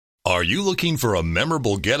Are you looking for a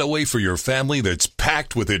memorable getaway for your family that's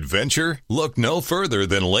packed with adventure? Look no further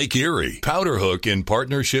than Lake Erie. Powder Hook, in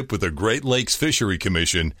partnership with the Great Lakes Fishery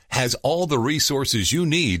Commission, has all the resources you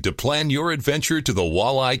need to plan your adventure to the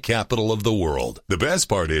walleye capital of the world. The best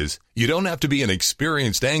part is, you don't have to be an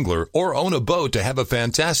experienced angler or own a boat to have a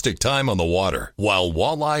fantastic time on the water. While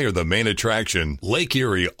walleye are the main attraction, Lake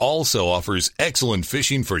Erie also offers excellent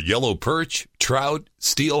fishing for yellow perch, trout,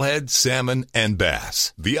 steelhead, salmon, and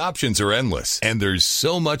bass. The options are endless, and there's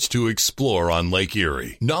so much to explore on Lake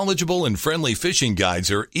Erie. Knowledgeable and friendly fishing guides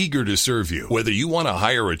are eager to serve you. Whether you want to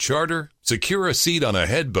hire a charter, secure a seat on a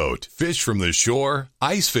headboat, fish from the shore,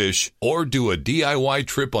 ice fish, or do a DIY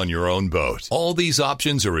trip on your own boat, all these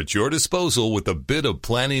options are at your disposal with a bit of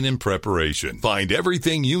planning and preparation. Find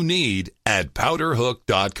everything you need at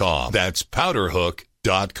powderhook.com. That's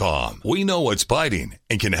powderhook.com. We know what's biting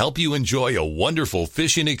and can help you enjoy a wonderful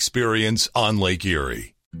fishing experience on Lake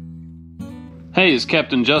Erie. Hey, it's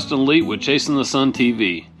Captain Justin Leet with Chasing the Sun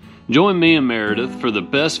TV. Join me and Meredith for the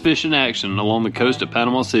best fishing action along the coast of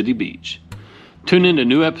Panama City Beach. Tune in to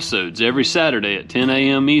new episodes every Saturday at 10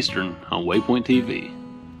 a.m. Eastern on Waypoint TV.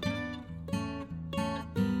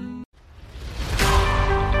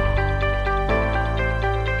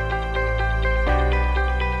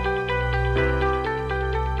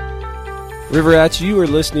 Riverats, you are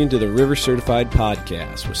listening to the River Certified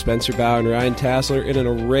Podcast with Spencer Bow and Ryan Tassler and an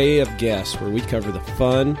array of guests where we cover the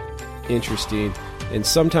fun, interesting, and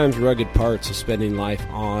sometimes rugged parts of spending life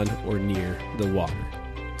on or near the water.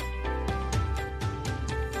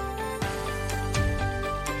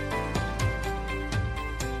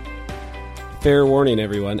 Fair warning,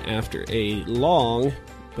 everyone, after a long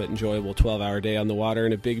but enjoyable 12-hour day on the water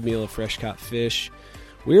and a big meal of fresh-caught fish,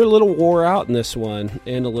 we're a little wore out in this one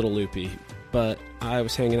and a little loopy. But I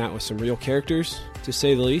was hanging out with some real characters, to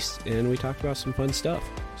say the least, and we talked about some fun stuff.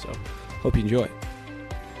 So, hope you enjoy.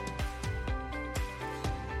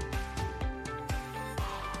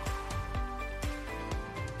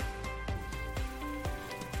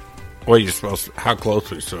 What are you supposed to, how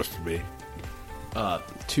close are you supposed to be?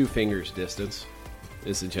 2 fingers distance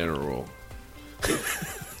is the general rule.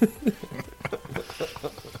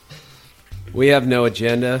 We have no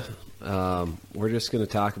agenda. We're just going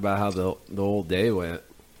to talk about how the whole day went.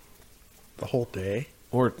 The whole day?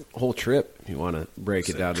 Or whole trip, if you want to break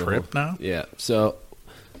it down. Trip now? Yeah. So,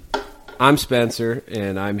 I'm Spencer,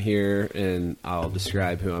 and I'm here, and I'll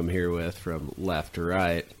describe who I'm here with from left to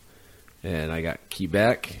right. And I got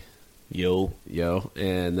Quebec. Yo.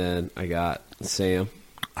 And then I got Sam.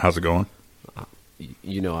 How's it going?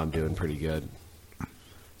 You know I'm doing pretty good.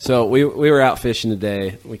 So, we were out fishing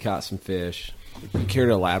today. We caught some fish. You care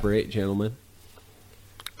to elaborate, gentlemen?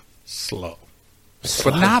 Slow.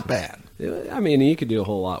 But not bad. I mean, you could do a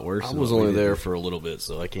whole lot worse. I was only there for a little bit,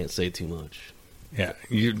 so I can't say too much. Yeah,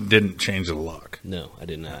 you didn't change the luck. No, I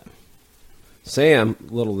did not. Sam,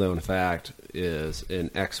 little known fact, is an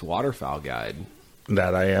ex-waterfowl guide.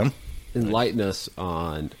 That I am. Enlighten us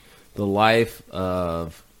on the life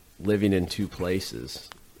of living in 2 places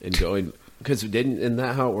and going, because isn't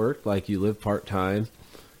that how it worked? Like, you live part-time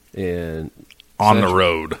and on the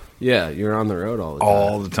road. Yeah, you're on the road all the time.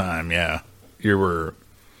 All the time, yeah.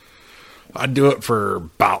 I'd do it for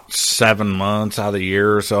about 7 months out of the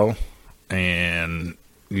year or so, and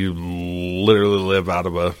you literally live out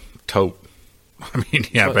of a tote. I mean,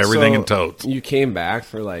 you have everything in totes. You came back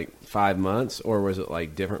for like 5 months, or was it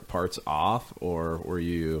like different parts off, or were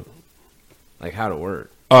you, like, how'd it work?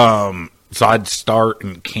 So I'd start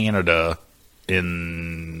in Canada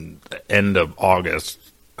in the end of August.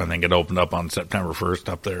 I think it opened up on September 1st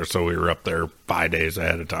up there, so we were up there 5 days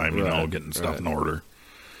ahead of time, getting stuff in order.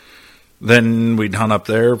 Then we'd hunt up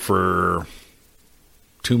there for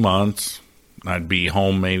 2 months. I'd be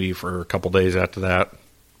home maybe for a couple days after that.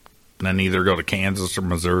 And then either go to Kansas or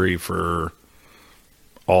Missouri for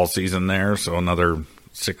all season there, so another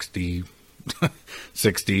 60,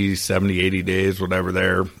 70, 80 days, whatever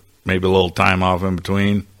there. Maybe a little time off in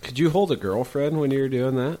between. Could you hold a girlfriend when you were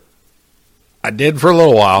doing that? I did for a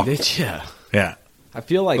little while. Did you? Yeah. I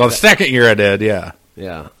feel like... Well, the second year I did, yeah.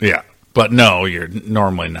 Yeah. Yeah. But no, you're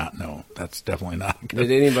normally not. No, that's definitely not good.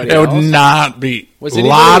 Did anybody else? It would not be. Was a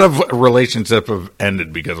lot of relationships have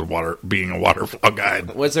ended because of being a waterfowl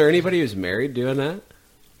guide. Was there anybody who's married doing that?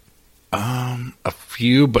 A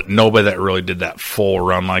few, but nobody that really did that full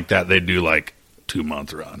run like that. They do like 2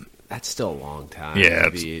 month run. That's still a long time. Yeah,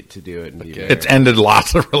 to do it and be there. It's ended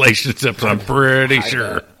lots of relationships. I'm pretty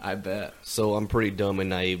sure. I bet. So I'm pretty dumb and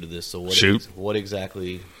naive to this. So what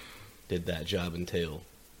exactly did that job entail?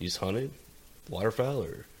 You just hunted waterfowl,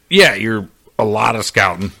 or yeah, you're a lot of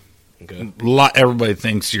scouting. Okay. Everybody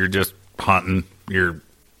thinks you're just hunting. You're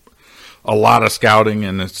a lot of scouting,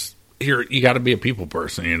 and you got to be a people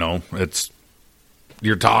person.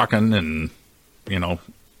 You're talking, and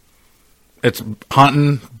it's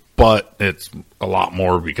hunting, but it's a lot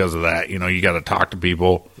more because of that. You got to talk to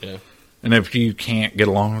people. Yeah. And if you can't get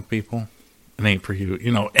along with people, it ain't for you.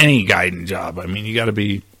 Any guiding job. I mean, you got to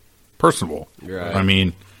be personable. Right. I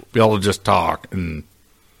mean, be able to just talk and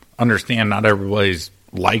understand not everybody's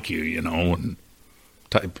like you, and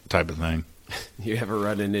type of thing. You ever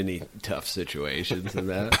run into any tough situations in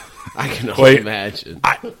that? I can only imagine.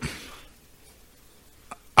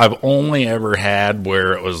 I've only ever had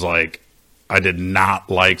where it was like I did not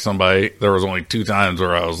like somebody. There was only 2 times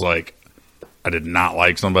where I was like, I did not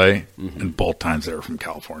like somebody, and both times they were from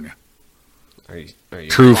California. Are you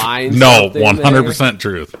truth? lying? No, 100%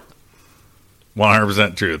 truth.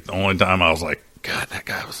 100% truth. The only time I was like, God, that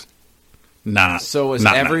guy was not. So was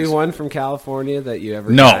not everyone nice. from California that you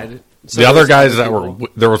ever No. guided? So the other guys that were,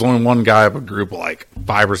 there was only one guy of a group of like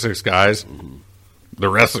 5 or 6 guys. Mm-hmm. The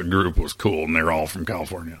rest of the group was cool, and they were all from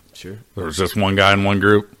California. Sure. There was just one guy in one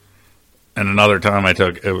group. And another time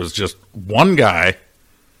it was just one guy,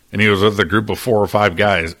 and he was with a group of 4 or 5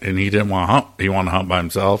 guys, and he didn't want to hunt. He wanted to hunt by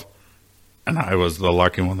himself, and I was the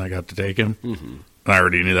lucky one that got to take him. Mm-hmm. And I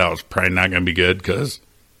already knew that was probably not going to be good because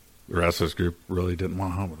the rest of this group really didn't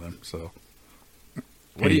want to hunt with him. So,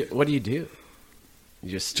 what do you do? You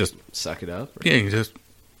just suck it up? Or? Yeah, you just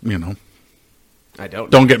I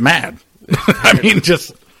don't get mad. I mean,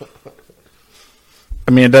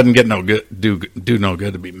 it doesn't get no good. Do no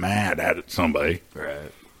good to be mad at somebody,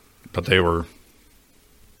 right? But they were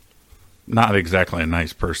not exactly a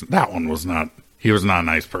nice person. That one was not. He was not a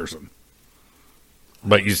nice person.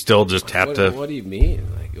 But you still just have to. What do you mean?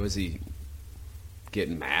 Like, was he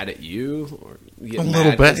getting mad at you, or a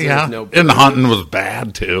little bit? Yeah. And the hunting was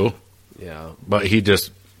bad too. Yeah. But he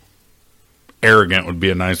just arrogant would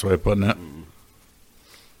be a nice way of putting it.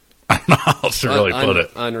 I don't know how else to really put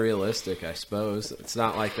it. Unrealistic, I suppose. It's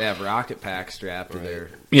not like they have rocket pack strapped to their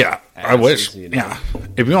asses, I wish. Yeah,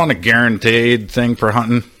 if you want a guaranteed thing for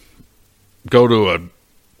hunting, go to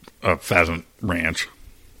a pheasant ranch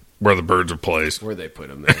where the birds are placed. Where they put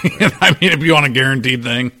them there. Right? I mean, if you want a guaranteed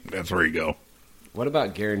thing, that's where you go. What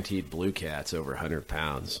about guaranteed blue cats over 100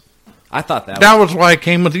 pounds? I thought that was why I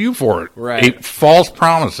came with you for it. Right. False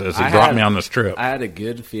promises. He brought me on this trip. I had a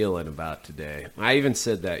good feeling about today. I even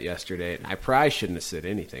said that yesterday. I probably shouldn't have said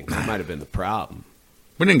anything. That might have been the problem.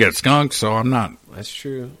 We didn't get skunked, so I'm not. That's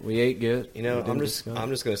true. We ate good. I'm just going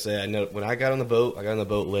to say, I know when I got on the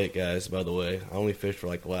boat late, guys, by the way. I only fished for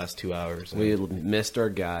like the last 2 hours. We missed our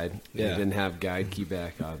guide. Yeah. We didn't have guide key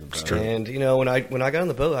back on the boat. And, when I got on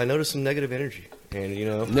the boat, I noticed some negative energy.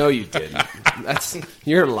 And, No, you didn't.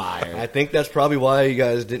 You're a liar. I think that's probably why you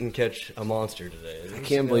guys didn't catch a monster today. I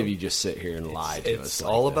can't believe you just sit here and lie to us. It's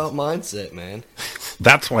all about mindset, man.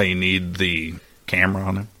 That's why you need the camera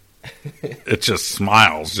on him. It just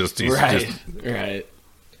smiles. Right.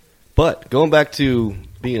 But going back to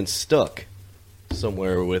being stuck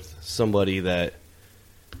somewhere with somebody that,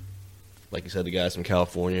 like you said, the guys from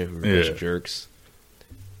California who are just jerks.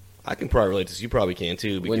 I can probably relate to this. You probably can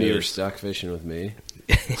too. When you were stuck fishing with me.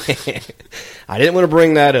 I didn't want to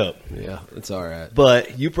bring that up. Yeah, it's all right.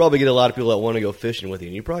 But you probably get a lot of people that want to go fishing with you.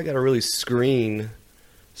 And you probably got to really screen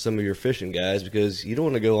some of your fishing guys because you don't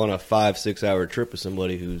want to go on a 5-6 hour trip with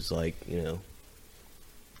somebody who's like, going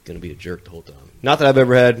to be a jerk the whole time. Not that I've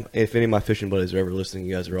ever had. If any of my fishing buddies are ever listening,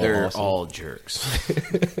 you guys are all They're awesome. all jerks.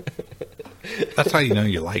 That's how you know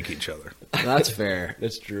you like each other. That's fair.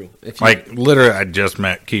 That's true. Literally, I just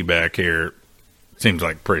met Key back here. Seems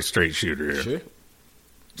like a pretty straight shooter here. Sure.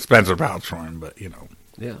 Spencer vouched for him, but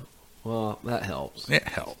Yeah. Well, that helps. It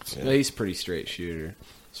helps. Yeah. He's a pretty straight shooter.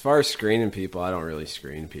 As far as screening people, I don't really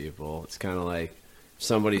screen people. It's kind of like if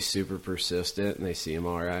somebody's super persistent and they seem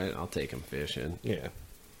all right, I'll take them fishing. Yeah.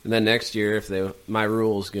 And then next year, my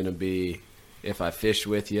rule is going to be, if I fish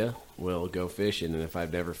with you, we'll go fishing. And if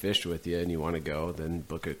I've never fished with you and you want to go, then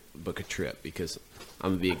book a trip because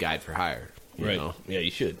I'm going to be a guide for hire. You know? Yeah,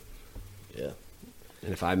 you should. Yeah.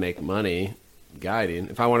 And if I make money guiding,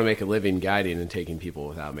 if I want to make a living guiding and taking people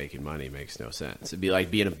without making money, makes no sense. It'd be like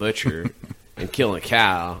being a butcher and killing a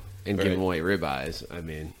cow and giving away ribeyes. I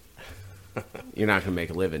mean, you're not going to make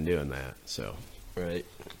a living doing that. So, right.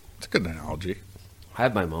 It's a good analogy. I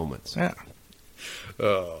have my moments. Yeah.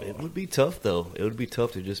 It would be tough, though. It would be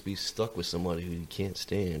tough to just be stuck with somebody who you can't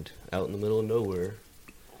stand out in the middle of nowhere.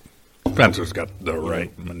 Spencer's got the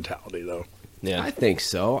right mentality, though. Yeah, I think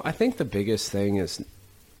so. I think the biggest thing is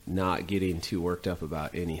not getting too worked up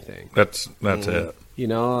about anything. That's it.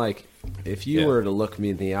 Like If you Yeah. were to look me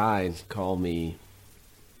in the eye and call me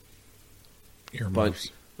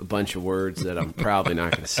a bunch of words that I'm probably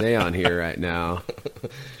not going to say on here right now,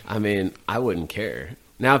 I mean, I wouldn't care.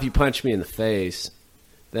 Now, if you punch me in the face,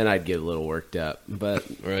 then I'd get a little worked up. But,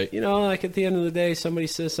 Right. like at the end of the day, somebody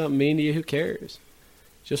says something mean to you, who cares?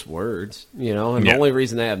 Just words, and Yeah. the only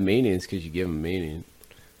reason they have meaning is because you give them meaning.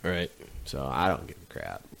 Right. So I don't give a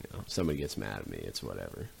crap. If somebody gets mad at me, it's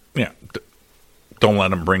whatever. Yeah. Don't let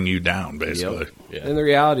them bring you down, basically. Yep. Yeah. And the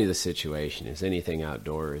reality of the situation is anything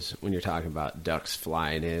outdoors, when you're talking about ducks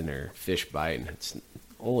flying in or fish biting, it's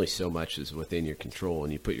only so much is within your control,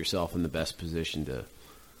 and you put yourself in the best position to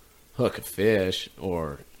hook a fish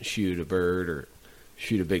or shoot a bird or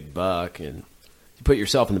shoot a big buck, and you put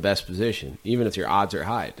yourself in the best position, even if your odds are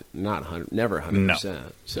high. Never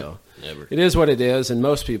 100%. So Never. it is what it is, and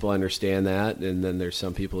most people understand that, and then there's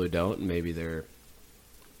some people who don't, and maybe they're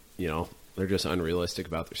just unrealistic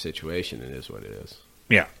about their situation. It is what it is.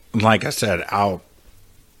 Yeah. Like I said, out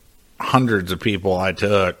hundreds of people I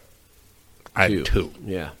took, I had two.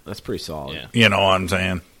 Yeah, that's pretty solid. Yeah. You know what I'm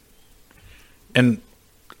saying? And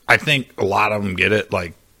I think a lot of them get it.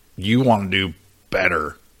 Like, you want to do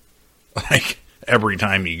better, like, every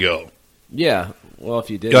time you go. Yeah. Well, if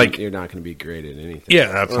you did, Like- you're not going to be great at anything.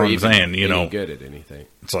 Yeah, that's Or what I'm even saying. You any know, good at anything.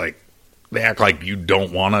 it's like they act like you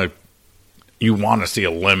don't want to. You want to see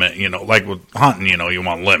a limit, like with hunting, you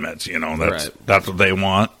want limits, that's what they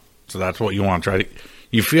want. So that's what you want to try to.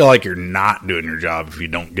 You feel like you're not doing your job if you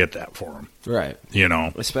don't get that for them, Right.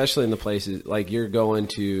 Especially in the places like you're going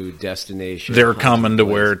to destination. They're hunting coming to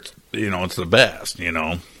places, where it's, it's the best,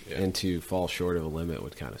 and to fall short of a limit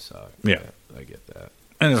would kind of suck. Yeah. I get that.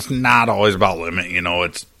 And it's not always about limit,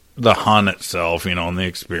 it's the hunt itself, and the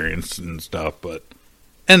experience and stuff. But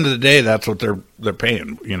end of the day, that's what they're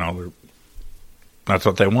paying, that's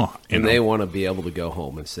what they want. And they want to be able to go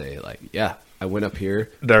home and say, like, yeah, I went up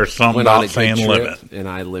here, There's something went on about a good saying trip, limit. and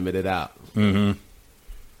I limited out. Mm-hmm.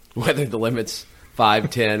 Whether the limit's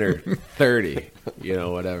 5, 10, or 30,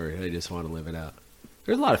 whatever. They just want to live it out.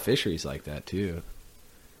 There's a lot of fisheries like that, too.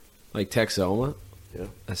 Like Texoma, Yeah.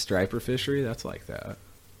 a striper fishery, that's like that.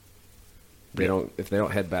 If they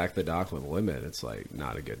don't head back the dock with a limit, it's like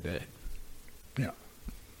not a good day. Yeah.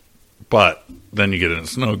 But then you get into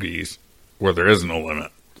snow geese where there is no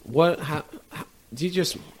limit. How do you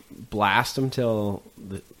just blast them till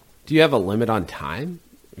do you have a limit on time?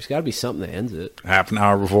 There's got to be something that ends it. Half an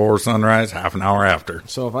hour before sunrise, half an hour after.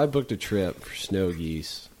 So if I booked a trip for snow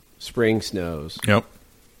geese, spring snows, Yep.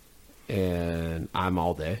 and I'm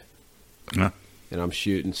all day, Yeah. and I'm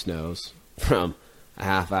shooting snows from a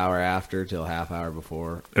half hour after till a half hour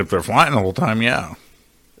before, If they're flying the whole time, yeah.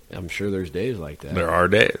 I'm sure there's days like that. There are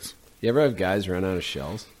days. You ever have guys run out of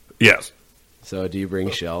shells? Yes. So do you bring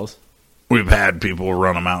shells? We've had people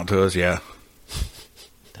run them out to us, yeah.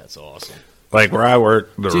 That's awesome. Like where I work,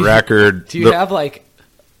 the Do you- record. Do you have like?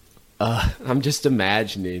 I'm just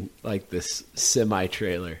imagining like this semi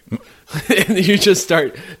trailer, and you just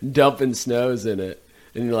start dumping snows in it,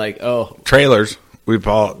 and you're like, oh, trailers? They've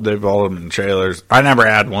hauled them in trailers. I never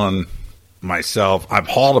had one myself. I've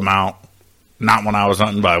hauled them out. Not when I was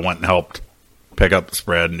hunting, but I went and helped pick up the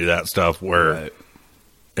spread and do that stuff. right.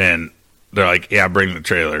 And they're like, "Yeah, bring the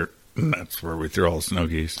trailer." And that's where we threw all the snow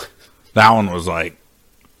geese. That one was like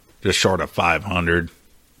just short of 500.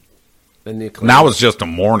 And And that was just a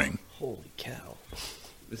morning. Holy cow.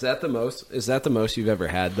 is that the most? Is that the most you've ever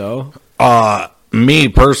had though? Me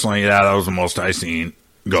personally, yeah, that was the most I seen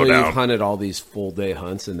go So down. you've hunted all these full day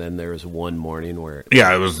hunts, and then there was one morning where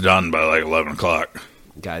Yeah, it was done by like 11 o'clock.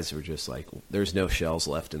 guys were just like, "There's no shells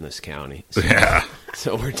left in this county, so, Yeah,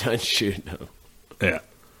 so we're done shooting them." yeah.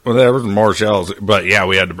 Well, there was more shells, but yeah,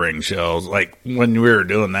 we had to bring shells. Like when we were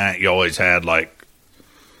doing that, you always had like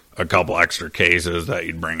a couple extra cases that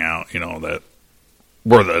you'd bring out, that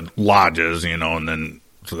were the lodges, and then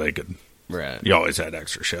so they could. Right. You always had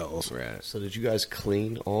extra shells. Right. So did you guys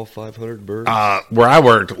clean all 500 birds? Where I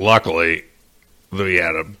worked, luckily, we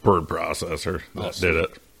had a bird processor that Awesome. did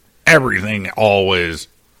it. Everything always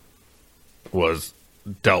was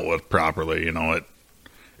dealt with properly.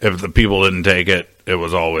 If the people didn't take it, it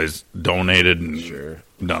was always donated and Sure.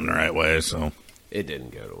 done the right way. So It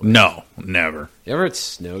didn't go to waste. no, never. You ever had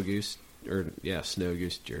snow goose snow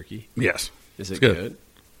goose jerky? Yes, Is it It's good.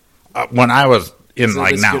 good? when I was in Is it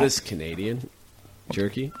like as now, good as Canadian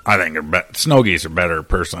jerky? I think snow geese are better.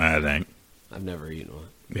 Personally, I think. I've never eaten one.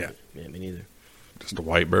 Yeah, yeah, me neither. just a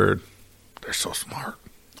white bird. They're so smart.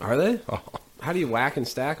 Are they? Oh. How do you whack and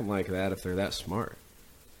stack them like that if they're that smart?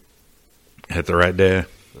 Hit the right day.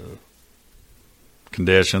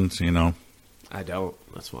 Conditions, I don't.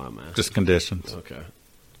 That's why I'm asking. just conditions. Okay.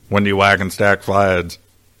 When do you whack and stack flatheads?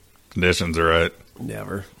 Conditions are right.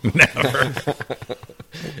 Never. Never.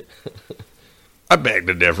 I beg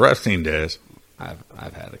to differ. I've seen days.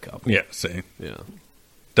 I've had a couple. Yeah, see. Yeah.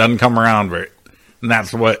 Doesn't come around very. And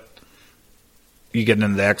that's what you get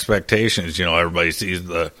into the expectations. Everybody sees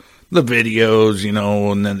the videos,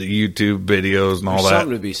 and then the YouTube videos and all There's that.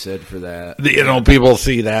 something to be said for that. People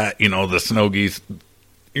see that, the snow geese.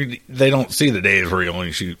 They don't see the days where you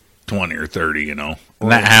only shoot 20 or 30, And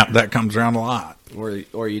that comes around a lot.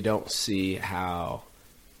 Or you don't see how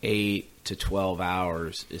 8 to 12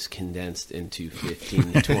 hours is condensed into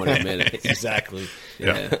 15 to 20 minutes. Exactly.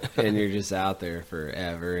 Yeah. And you're just out there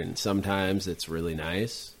forever. And sometimes it's really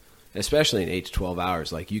nice, especially in 8 to 12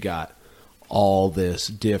 hours. Like, you got all this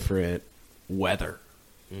different weather.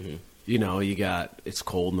 Mm-hmm. It's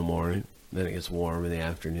cold in the morning, then it gets warm in the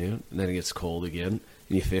afternoon, and then it gets cold again,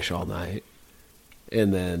 and you fish all night.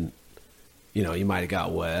 And then, you might have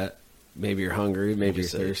got wet. Maybe you're hungry, maybe you're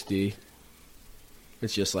thirsty.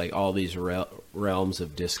 It's just like all these realms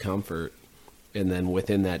of discomfort. And then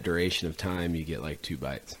within that duration of time, you get like 2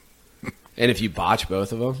 bites. And if you botch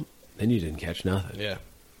both of them, then you didn't catch nothing. Yeah.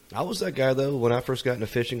 I was that guy, though, when I first got into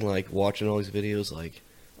fishing, like, watching all these videos, like,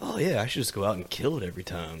 oh, yeah, I should just go out and kill it every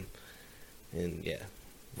time. And, yeah,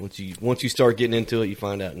 once you start getting into it, you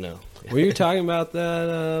find out, no. Well, you're talking about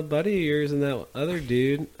that buddy of yours and that other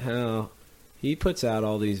dude, how he puts out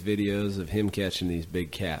all these videos of him catching these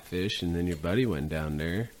big catfish, and then your buddy went down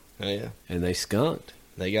there. Oh, yeah. And they skunked.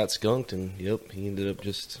 They got skunked, and, yep, he ended up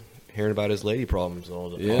just hearing about his lady problems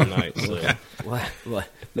all night. So. Well,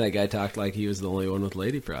 that guy talked like he was the only one with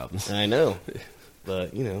lady problems. I know.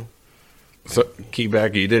 But, So,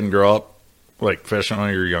 Keyback, you didn't grow up, like, fishing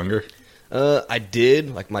when you were younger? I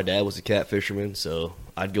did. Like, my dad was a cat fisherman, so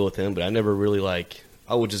I'd go with him, but I never really,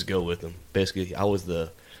 I would just go with him. Basically, I was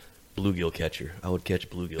the bluegill catcher. I would catch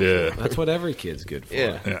bluegills. Yeah. That's what every kid's good for.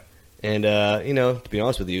 Yeah. And, to be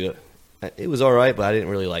honest with you, it was all right, but I didn't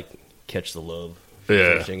really, catch the love for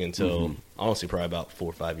fishing until, honestly, probably about 4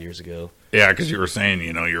 or 5 years ago. Yeah, because you were saying,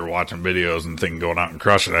 you were watching videos and thinking going out and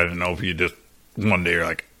crush it. I didn't know if you just, one day you're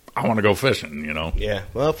like, I want to go fishing, Yeah.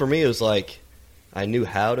 Well, for me, it was like, I knew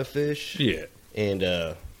how to fish. Yeah. And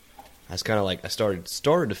I was kind of I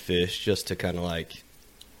started to fish just to kind of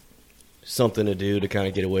something to do to kind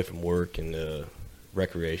of get away from work and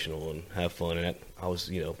recreational and have fun. And I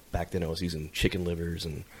was, back then I was using chicken livers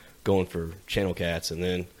and going for channel cats. And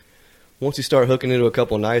then once you start hooking into a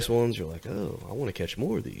couple of nice ones, you're like, oh, I want to catch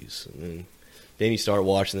more of these. And then you start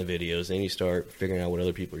watching the videos. Then you start figuring out what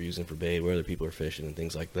other people are using for bait, where other people are fishing, and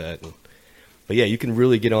things like that. But yeah, you can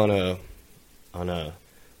really get on a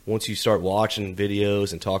once you start watching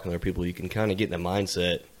videos and talking to other people, you can kind of get in a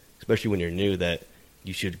mindset, especially when you're new, that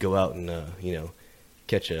you should go out and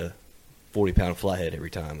catch a 40-pound flathead every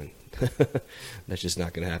time, and that's just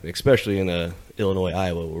not going to happen, especially in Illinois,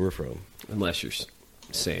 Iowa, where we're from. Unless you're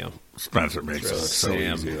Sam. Spencer makes it look so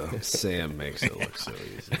easy, though. Sam makes it look so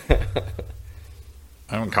easy.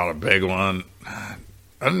 I haven't caught a big one.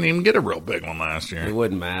 I didn't even get a real big one last year. It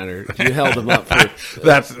wouldn't matter. If you held them up for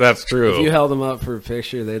that's true. If you held them up for a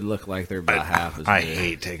picture, they'd look like they're about half as big. I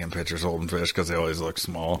hate taking pictures holding fish because they always look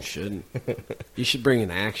small. You shouldn't. You should bring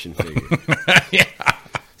an action figure. Yeah.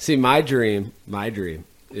 See, my dream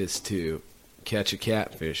is to catch a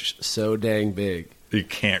catfish so dang big. You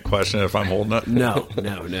can't question if I'm holding it? No.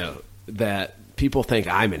 That people think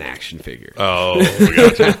I'm an action figure. Oh, we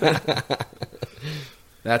gotcha.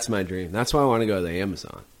 That's my dream. That's why I want to go to the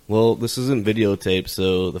Amazon. Well, this isn't videotape,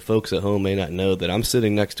 so the folks at home may not know that I'm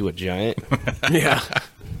sitting next to a giant. Yeah.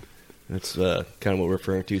 That's kind of what we're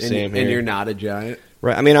referring to, and Sam, here. And you're not a giant?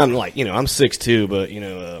 Right. I mean, I'm I'm 6'2", but,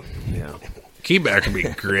 Yeah. Keyback would be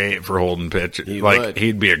great for holding pitch. Would.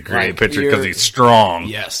 He'd be a great pitcher because he's strong.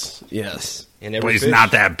 Yes. And but he's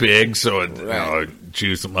not that big, so it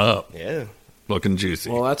juice him up. Yeah. Looking juicy.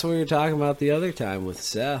 Well, that's what we were talking about the other time with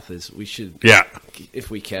Seth, is we should, if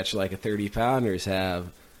we catch like a 30-pounders,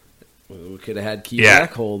 we could have had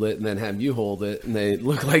Keyback hold it and then have you hold it, and they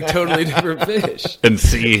look like totally different fish. And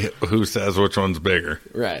see who says which one's bigger.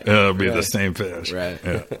 Right. It'll be the same fish. Right.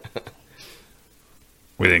 Yeah.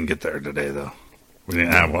 We didn't get there today, though. We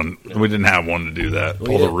didn't have one. We didn't have one to do that.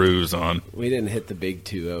 Pull the ruse on. We didn't hit the big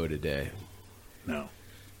 2-0 today. No.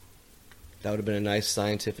 That would have been a nice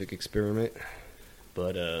scientific experiment,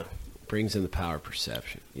 but brings in the power of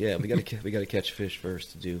perception. Yeah, we got to catch fish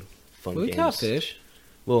first to do fun games. We caught fish.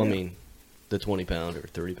 Well, I mean, the 20-pound or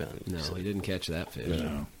 30-pound. No, we didn't catch that fish.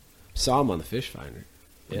 No. Saw him on the fish finder.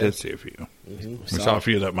 We did see a few. Mm-hmm. We saw a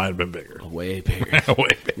few that might have been bigger. Way bigger. Way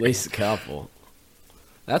bigger. At least a couple.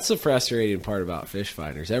 That's the frustrating part about fish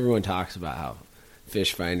finders. Everyone talks about how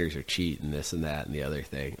fish finders are cheating, this and that and the other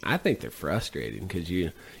thing. I think they're frustrating because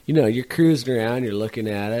you know, you're cruising around, you're looking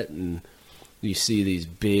at it, and you see these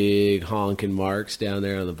big honking marks down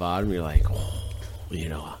there on the bottom. You're like, oh, you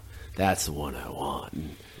know, that's the one I want.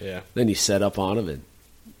 And Yeah. then you set up on them, and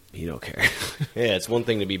you don't care. Yeah, it's one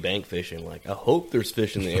thing to be bank fishing. Like, I hope there's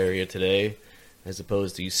fish in the area today, as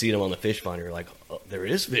opposed to you see them on the fish finder, you're like, oh, there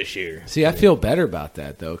is fish here. See, I feel better about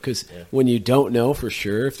that, though, because Yeah. when you don't know for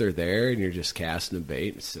sure if they're there and you're just casting a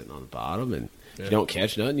bait and sitting on the bottom and Yeah. you don't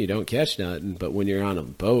catch nothing, you don't catch nothing. But when you're on a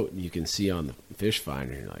boat and you can see on the fish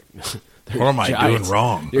finder, you're like, there's What am I giants. doing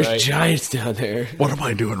wrong? There's Right. giants down there. What am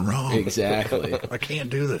I doing wrong? Exactly. I can't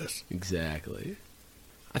do this. Exactly.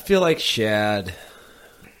 I feel like shad,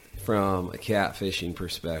 from a catfishing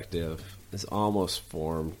perspective, has almost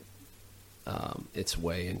formed its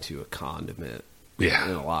way into a condiment Yeah.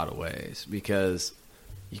 in a lot of ways because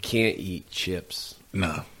you can't eat chips.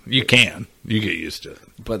 No, you can. You get used to it.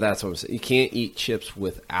 But that's what I'm saying. You can't eat chips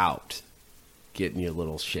without getting your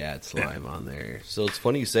little shad slime on there. So it's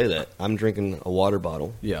funny you say that. I'm drinking a water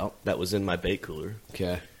bottle Yep. that was in my bait cooler.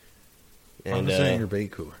 Okay. And your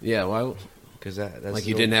bait cooler. Yeah. Well, because that's like the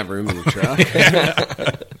you only- didn't have room in the truck.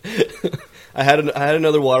 I had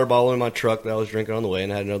another water bottle in my truck that I was drinking on the way,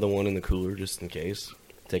 and I had another one in the cooler just in case,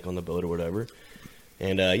 take on the boat or whatever.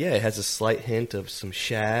 And yeah, it has a slight hint of some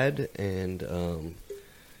shad and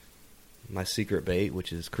my secret bait,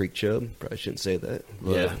 which is creek chub. Probably shouldn't say that.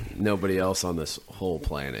 But, Yeah. Nobody else on this whole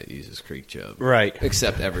planet uses creek chub. Right.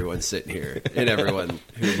 Except everyone sitting here and everyone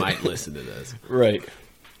who might listen to this. Right.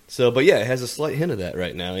 So, but yeah, it has a slight hint of that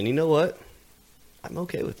right now, and you know what? I'm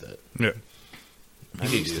okay with that. Yeah. I'm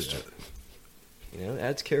used to that. You know, it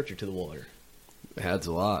adds character to the water. It adds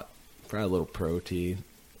a lot. Probably a little protein,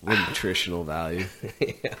 a little nutritional value.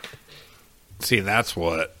 Yeah. See, that's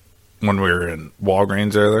what, when we were in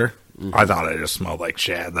Walgreens earlier, I thought I just smelled like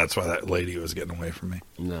shad. That's why that lady was getting away from me.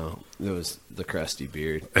 No, it was the crusty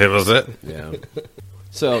beard. It was it? Yeah.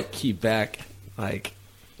 So Quebec, like,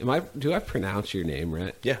 do I pronounce your name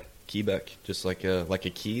right? Yeah, Quebec, just like a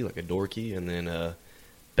key, like a door key, and then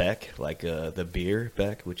Beck, like the beer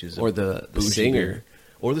Beck, which is Or a the bougie singer? beer.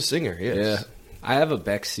 Or the singer. Yes. Yeah. I have a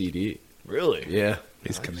Beck CD. Really? Yeah.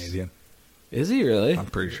 He's Canadian. Is he really? I'm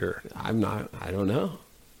pretty sure. I'm not. I don't know.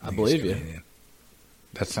 I think believe he's you. Canadian.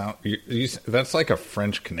 That's like a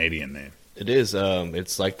French Canadian name. It is.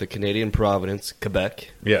 It's like the Canadian Providence, Quebec,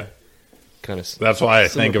 Yeah. kind of. That's why I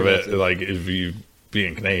think of it pronounce it. like if you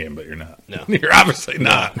being Canadian, but you're not. No. You're obviously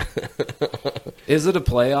not. Is it a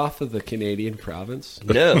playoff of the Canadian province?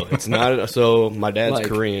 No, it's not. So my dad's Like,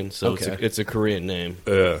 Korean, so okay. it's a Korean name,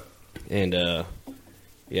 Yeah. and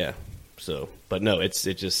yeah. So, but no, it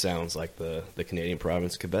just sounds like the Canadian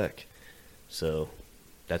province, Quebec. So,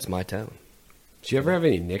 that's my town. Do you ever have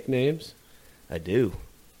any nicknames? I do.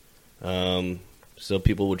 So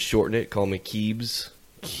people would shorten it, call me Keebs.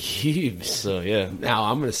 Keebs. So yeah, Now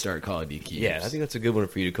I'm going to start calling you Keebs. yeah, I think that's a good one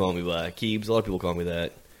for you to call me by. Keebs. A lot of people call me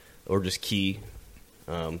that, or just Key.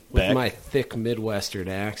 With Beck. my thick Midwestern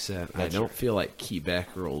accent, I That's don't right. feel like Quebec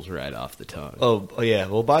rolls right off the tongue. Oh yeah.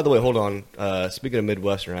 Well, by the way, hold on. Speaking of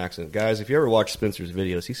Midwestern accent, guys, if you ever watch Spencer's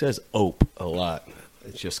videos, he says "ope" a lot.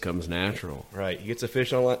 It just comes natural. Right. He gets a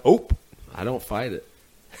fish on line. Ope. I don't fight it.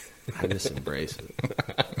 I just embrace it.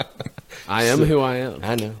 I am who I am.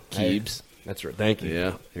 I know. Keebs. That's right. Thank you.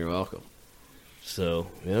 Yeah, you're welcome. So,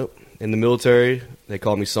 yep. In the military, they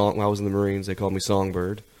called me Song. When I was in the Marines, they called me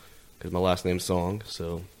Songbird because my last name's Song.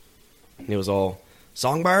 So it was all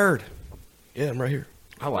Songbird. Yeah, I'm right here.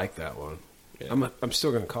 I like that one. Yeah. I'm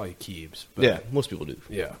still going to call you Keebs. But Yeah, most people do.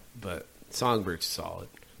 Yeah, but Songbird's solid.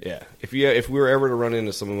 Yeah. If we were ever to run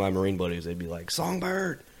into some of my Marine buddies, they'd be like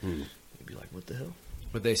Songbird. You'd be like, what the hell?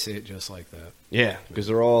 But they say it just like that. Yeah, because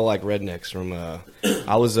they're all like rednecks from.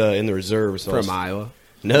 I was in the reserves so I was- From Iowa.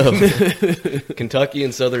 No, Kentucky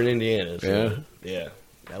and Southern Indiana. So, Yeah? yeah.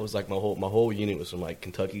 That was like my whole unit was from like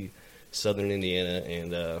Kentucky, Southern Indiana,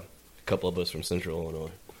 and a couple of us from Central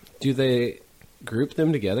Illinois. Do they group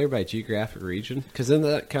them together by geographic region? Because isn't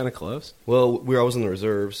that kind of close? Well, I was in the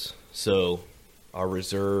reserves, so our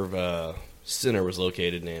reserve center was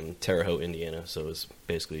located in Terre Haute, Indiana. So it was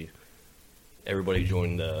basically everybody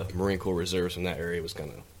joined the Marine Corps reserves from that area was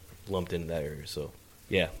kind of lumped into that area. So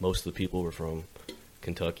yeah, most of the people were from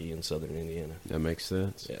Kentucky and Southern Indiana. That makes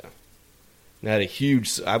sense. Yeah. And I had a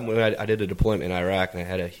huge. When I did a deployment in Iraq, and I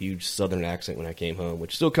had a huge Southern accent when I came home,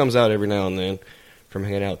 which still comes out every now and then from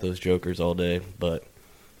hanging out with those jokers all day. But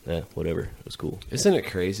yeah, whatever. It was cool. Isn't it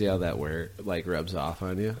crazy how that rubs off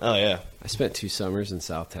on you? Oh yeah. I spent 2 summers in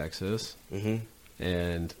South Texas, Mm-hmm.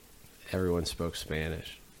 and everyone spoke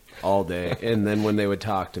Spanish all day. And then when they would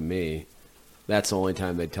talk to me, That's the only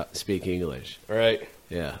time they speak English. Right.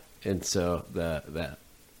 Yeah, and so that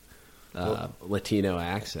Latino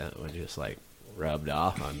accent was just like rubbed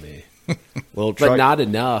off on me. Well, But not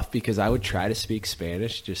enough, because I would try to speak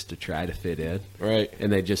Spanish just to try to fit in. Right.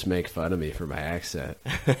 And they just make fun of me for my accent.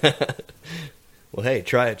 Well, hey,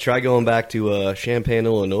 try going back to Champaign,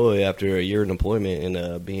 Illinois after a year in employment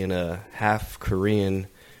and being a half Korean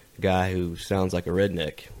guy who sounds like a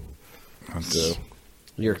redneck. So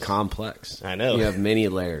You're complex. I know. You have many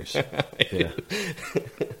layers. Yeah.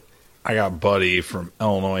 I got a buddy from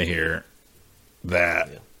Illinois here that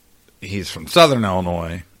he's from Southern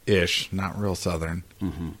Illinois-ish, not real Southern.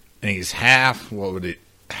 Mm-hmm. And he's half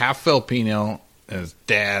Filipino, and his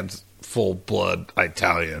dad's full-blood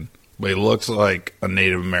Italian. But he looks like a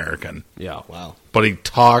Native American. Yeah. Wow. But he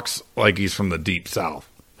talks like he's from the Deep South.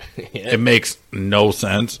 It makes no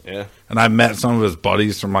sense. Yeah. And I met some of his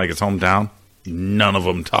buddies from like his hometown. None of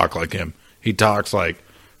them talk like him. He talks like,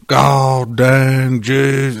 God dang,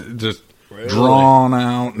 jeez, just drawn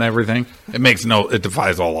out and everything. It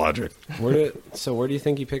defies all logic. Where do you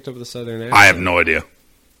think he picked up the Southern accent? I have no idea.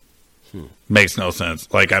 Makes no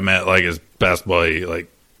sense. Like, I met like his best buddy, like,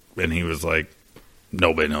 and he was like,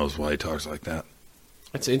 nobody knows why he talks like that.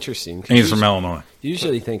 That's interesting. And he's from Illinois.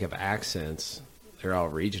 Usually think of accents, they're all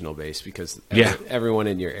regional based because everyone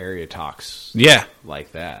in your area talks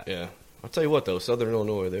like that. Yeah. I'll tell you what, though, Southern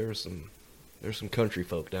Illinois, there's some country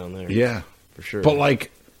folk down there. Yeah. For sure. But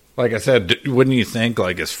like I said, wouldn't you think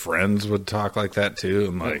like his friends would talk like that too?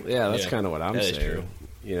 And like, Yeah, that's kind of what I'm That is saying. true.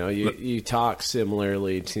 You know, you talk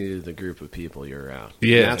similarly to the group of people you're around.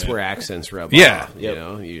 Yeah. And that's where accents rub Yeah. off. You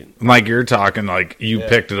know, like you're talking like you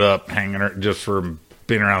picked it up just for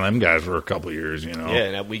being around them guys for a couple of years, you know.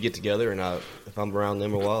 Yeah, and we get together, and if I'm around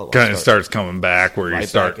them a while, Kind of starts coming back where you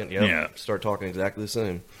start. Start talking exactly the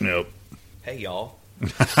same. Yep. Hey, y'all.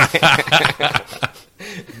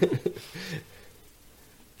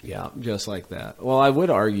 Yeah, just like that. Well, I would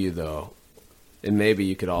argue, though, and maybe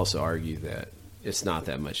you could also argue that it's not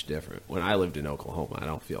that much different. When I lived in Oklahoma, I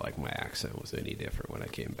don't feel like my accent was any different when I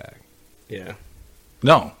came back. Yeah.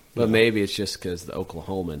 No. But maybe it's just because the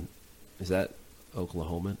Oklahoman, is that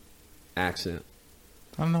Oklahoman accent?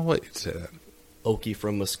 I don't know what you'd say that. Okie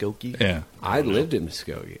from Muskogee. Yeah. I lived in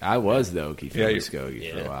Muskogee. I was the Okie from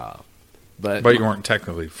Muskogee for a while. But you weren't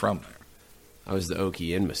technically from there. I was the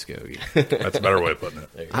Okie in Muskogee. That's a better way of putting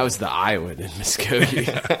it. I was the Iowan in Muskogee.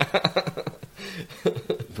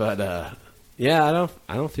 But yeah,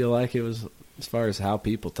 I don't feel like it was, as far as how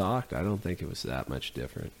people talked, I don't think it was that much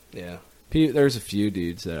different. Yeah. There's a few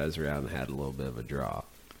dudes that I was around that had a little bit of a draw.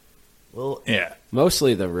 Well, Yeah.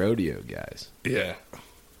 Mostly the rodeo guys. Yeah.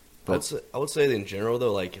 I would say that in general,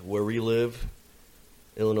 though, like where we live,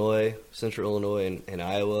 Illinois, Central Illinois, and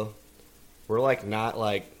Iowa, we're like not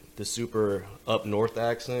like the super up north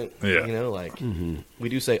accent. Yeah. You know, like we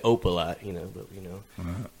do say "ope" a lot, you know, but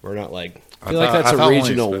we're not like I feel like that's a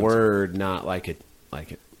regional word, not like an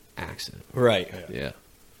accent. right. Yeah.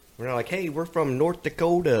 We're not like, hey, we're from North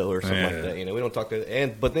Dakota or something like that. You know, we don't talk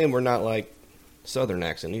that. But then we're not like Southern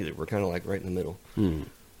accent either. We're kind of like right in the middle.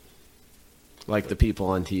 Like the people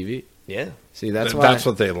on TV. Yeah. See, that's why. That's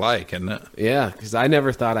what they like, isn't it? Yeah, because I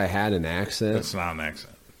never thought I had an accent. It's not an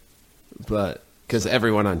accent. But because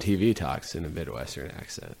everyone on TV talks in a Midwestern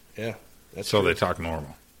accent. Yeah. So they talk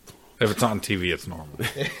normal. If it's on TV, it's normal.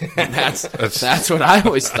 That's what I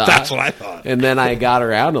always thought. That's what I thought. And then I got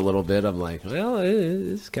around a little bit. I'm like, well,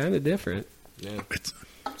 it's kind of different. Yeah.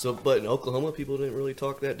 So, but in Oklahoma, people didn't really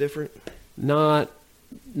talk that different? Not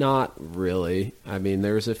really. I mean,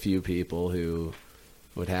 there's a few people who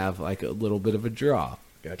would have like a little bit of a draw.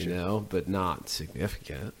 Gotcha. You know, but not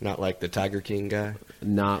significant. Not like the Tiger King guy?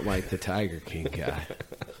 Not like the Tiger King guy.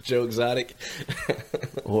 Joe Exotic?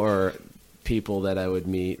 Or people that I would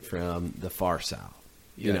meet from the far south.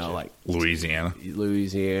 You know, like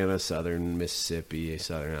Louisiana, southern Mississippi,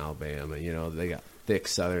 southern Alabama. You know, they got thick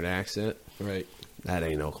southern accent. Right. That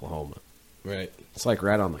ain't Oklahoma. Right. It's like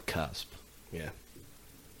right on the cusp. Yeah.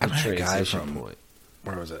 I met a guy Transition from, point.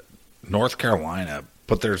 where was it? North Carolina.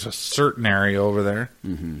 But there's a certain area over there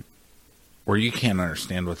where you can't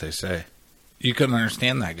understand what they say. You couldn't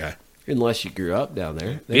understand that guy. Unless you grew up down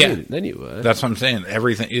there. Then you would. That's what I'm saying.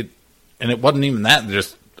 Everything. And it wasn't even that.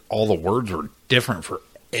 Just all the words were different for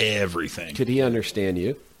everything. Could he understand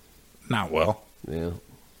you? Not well. Yeah.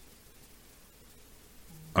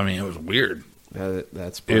 I mean, it was weird.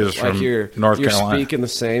 That's He was like from you're North Carolina. speaking the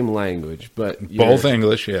same language, but Both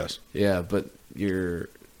English, yes. Yeah, but your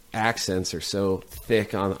accents are so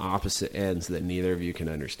thick on opposite ends that neither of you can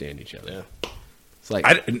understand each other. Yeah. It's like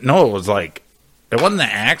I didn't know it was like, it wasn't the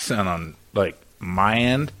accent on like my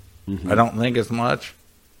end. I don't think as much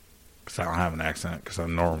because I don't have an accent because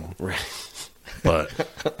I'm normal. Right. But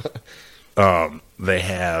they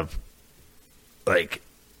have, like,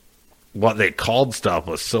 what they called stuff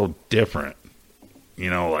was so different. You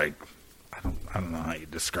know, like, I don't know how you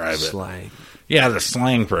describe it. Slang. Yeah, the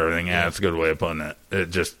slang for everything. Yeah, that's a good way of putting it. It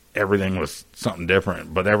just, everything was something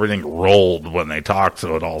different, but everything rolled when they talked,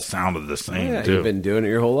 so it all sounded the same, Yeah, too. you've been doing it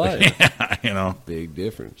your whole life. Yeah, you know. Big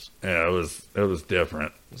difference. Yeah, it was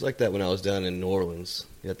different. It was like that when I was down in New Orleans.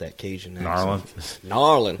 You got that Cajun accent. Narland? New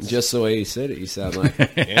Orleans. Just the way you said it, you sound like.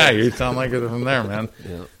 Yeah, you sound like it from there, man.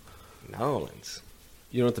 Yeah. New Orleans.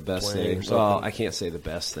 You know what the best Playing or thing? Well, something. I can't say the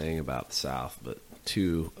best thing about the South, but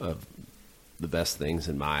two of the best things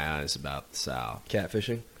in my eyes about the South.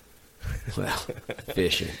 Catfishing. Well,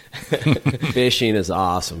 fishing. Fishing is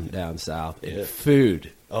awesome down south. And Yeah.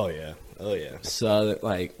 food. Oh, yeah. Oh, yeah. So,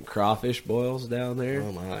 like, crawfish boils down there.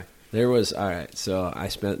 Oh, my. There was, all right, so I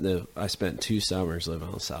spent 2 summers living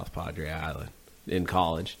on South Padre Island in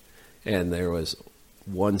college, and there was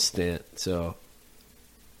one stint. So,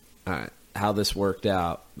 all right, how this worked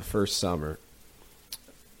out, the first summer,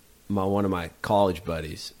 one of my college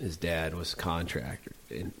buddies, his dad was a contractor,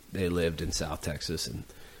 and they lived in South Texas, and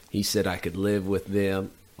he said I could live with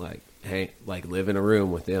them, like live in a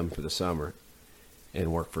room with them for the summer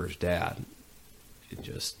and work for his dad and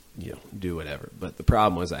just, do whatever. But the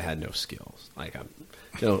problem was I had no skills. Like,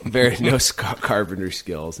 no carpentry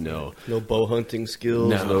skills, no. No bow hunting skills.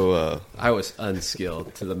 No. I was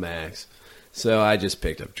unskilled to the max. So I just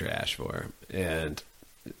picked up trash for him. And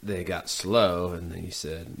they got slow, and then he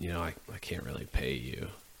said, I can't really pay you.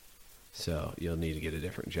 So you'll need to get a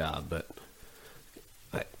different job. But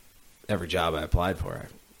every job I applied for,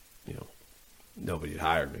 nobody had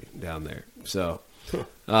hired me down there. So,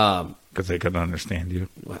 Because they couldn't understand you.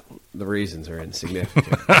 well, the reasons are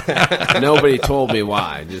insignificant. Nobody told me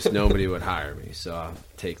why. Just nobody would hire me. So I'll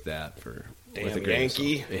take that with a Damn grain of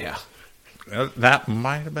Yankee. salt. Yeah. That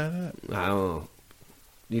might have been it. I don't know.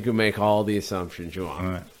 You can make all the assumptions you want.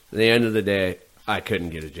 Right. At the end of the day, I couldn't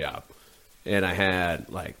get a job. And I had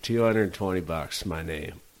like $220 my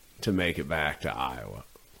name to make it back to Iowa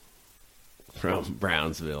from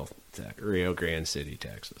Brownsville, Rio Grande City,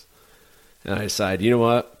 Texas. And I decided, you know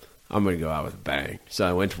what? I'm going to go out with a bang. So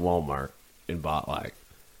I went to Walmart and bought like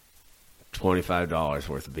 $25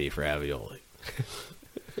 worth of beef ravioli.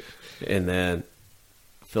 And then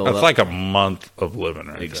filled That's up. like a month of living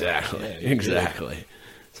right Exactly. Yeah, Exactly.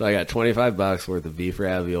 So I got $25 worth of beef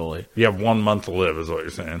ravioli, there. You have 1 month to live is what you're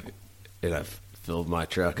saying. and I filled my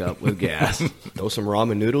truck up with gas. Throw some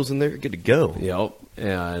ramen noodles in there. Good to go. Yep.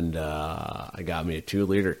 And I got me a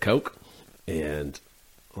 2-liter Coke and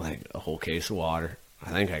like a whole case of water. I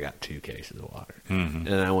think I got 2 cases of water. Mm-hmm.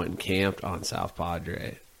 And I went and camped on South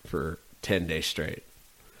Padre for 10 days straight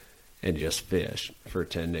and just fished for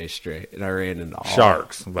 10 days straight. And I ran into all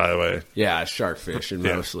Sharks, by the way. Yeah, shark fishing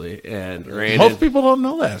Yeah. mostly. And ran Most in- people don't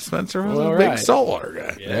know that. Spencer was Well, a big right. saltwater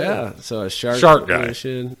guy. Yeah, so a Shark guy.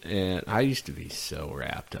 fishing, and I used to be so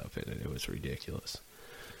wrapped up in it. It was ridiculous.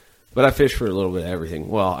 But I fished for a little bit of everything.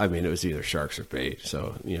 Well, I mean, it was either sharks or bait.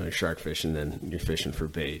 So, you're shark fishing, then you're fishing for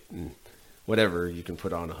bait. And whatever you can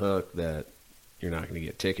put on a hook that you're not going to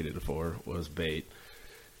get ticketed for was bait.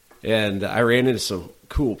 And I ran into some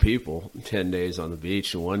cool people 10 days on the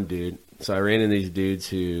beach, and one dude. So I ran into these dudes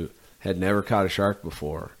who had never caught a shark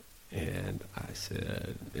before. And I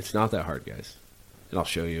said, it's not that hard, guys. And I'll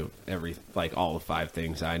show you all the 5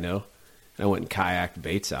 things I know. And I went and kayaked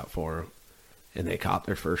baits out for them. And they caught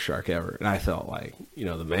their first shark ever. And I felt like,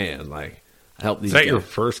 the man. Like, I helped these Is that your guys.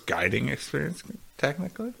 first guiding experience,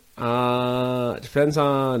 technically? It depends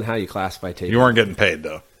on how you classify taping. You weren't getting paid,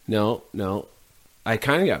 though. No. I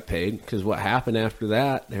kind of got paid because what happened after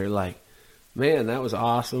that, they're like, man, that was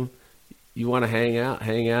awesome. You want to hang out?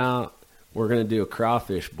 Hang out. We're going to do a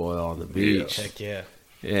crawfish boil on the beach. Heck yeah.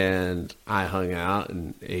 And I hung out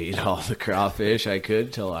and ate all the crawfish I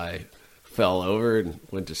could till I fell over and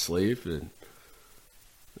went to sleep. And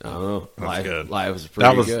I don't know. That's good. Life was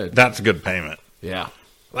pretty good. That's a good payment. Yeah.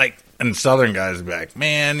 Like, and Southern guys would be like,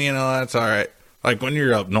 man, that's all right. Like, when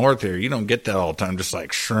you're up north here, you don't get that all the time, just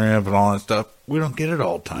like shrimp and all that stuff. We don't get it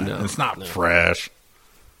all the time. No, It's not fresh.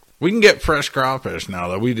 We can get fresh crawfish now,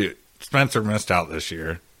 though. We do. Spencer missed out this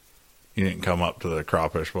year. You didn't come up to the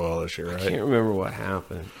crawfish boil this year, I right? can't remember what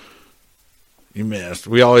happened. You missed.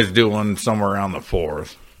 We always do one somewhere around the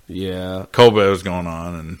 4th. Yeah. Kobe was going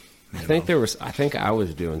on, and I think I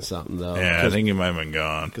was doing something, though. yeah, I think you might have been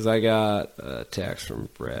gone. Because I got a text from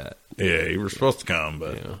Brett. Yeah, you were supposed to come,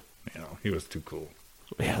 but Yeah. he was too cool.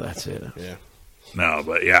 Yeah, that's it. Yeah. No,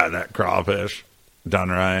 but yeah, that crawfish done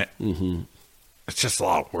right. Mm-hmm. It's just a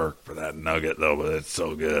lot of work for that nugget, though, but it's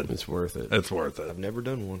so good. It's worth it. It's worth it. I've never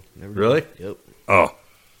done one. Never Really? Done it. Yep. Oh,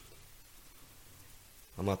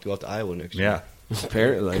 I'm going to have to go out to Iowa next year. yeah.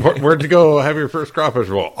 Apparently. Where'd you go have your first crawfish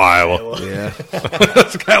roll? Iowa. Yeah.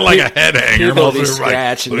 It's kind of like a head hanger. People Most be of them are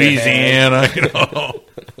like scratching their head. Louisiana, you know.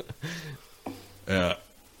 Yeah.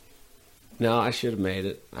 No, I should have made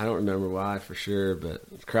it. I don't remember why for sure, but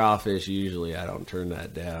crawfish, usually I don't turn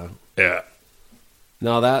that down. Yeah.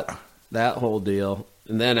 No, that whole deal.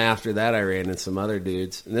 And then after that, I ran into some other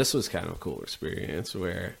dudes. And this was kind of a cool experience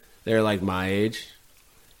where they're like my age,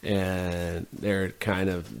 and they're kind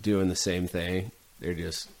of doing the same thing. They're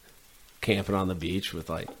just camping on the beach with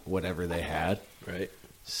like whatever they had. Right.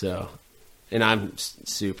 So, and I'm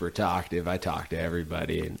super talkative. I talk to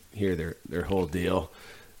everybody and hear their whole deal,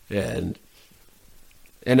 and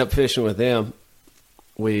end up fishing with them.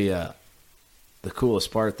 We, the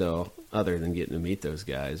coolest part though, other than getting to meet those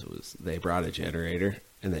guys, was they brought a generator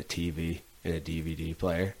and a TV and a DVD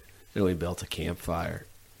player, and we built a campfire,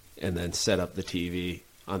 and then set up the TV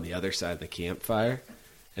on the other side of the campfire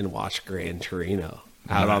and watched Gran Torino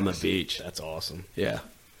out on the beach. That's awesome. Yeah.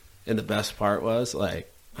 And the best part was, like,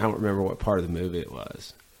 I don't remember what part of the movie it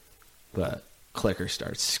was, but Clicker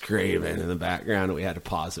starts screaming in the background, and we had to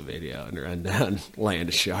pause the video and run down, land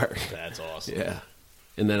a shark. That's awesome. Yeah.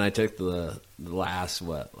 And then I took the last,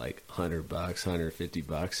 like $100,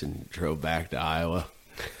 $150, and drove back to Iowa,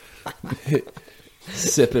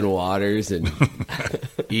 sipping waters and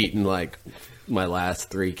eating, like, my last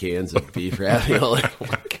 3 cans of beef ravioli. Oh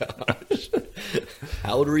my gosh.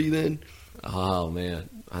 How old were you then? Oh, man.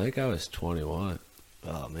 I think I was 21.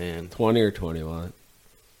 Oh man, 20 or 21.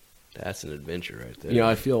 that's an adventure right there. You know,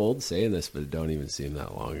 I feel old saying this, but it don't even seem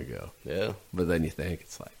that long ago. Yeah. But then you think,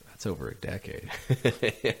 it's like, that's over a decade.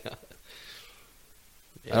 Yeah.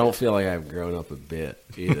 I don't feel like I've grown up a bit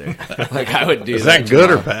either. Like I would do Is that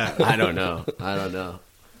good or tomorrow. bad? I don't know.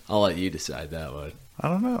 I'll let you decide that one. I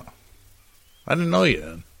don't know. I didn't know you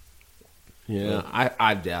then. Yeah,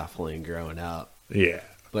 I've definitely grown up. Yeah.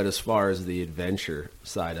 But as far as the adventure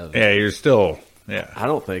side of it, Yeah, you're still, yeah. I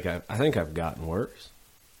don't think I think I've gotten worse.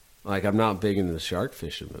 Like, I'm not big into the shark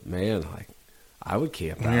fishing, but man, like, I would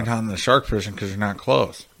camp You're out. not in the shark fishing because you're not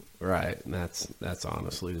close. Right, and that's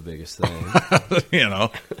honestly the biggest thing. You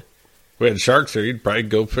know, if we had sharks here, you'd probably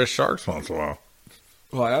go fish sharks once in a while.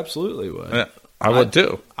 Well, I absolutely would. Yeah, I would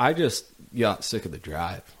too. I just got sick of the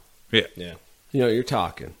drive. Yeah. Yeah. You know, you're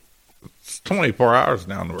talking It's 24 hours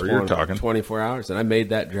down to where you're talking. 24 hours, and I made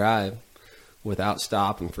that drive without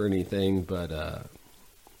stopping for anything but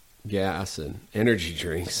gas and energy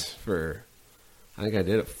drinks for, I think I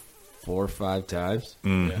did it 4 or 5 times.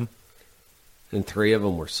 Mm-hmm. And 3 of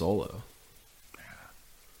them were solo.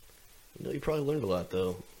 You know, you probably learned a lot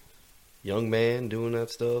though. Young man doing that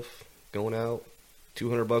stuff, going out,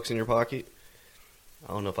 $200 in your pocket.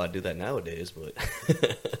 I don't know if I'd do that nowadays, but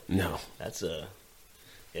No. that's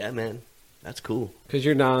yeah, man, that's cool.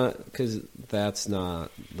 Because that's not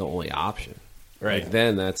the only option. Right. Like,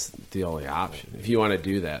 then that's the only option. If you want to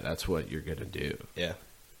do that, that's what you're going to do. Yeah.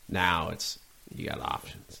 Now you got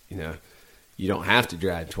options, you know. You don't have to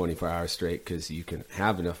drive 24 hours straight because you can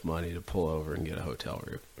have enough money to pull over and get a hotel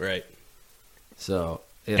room. Right. So,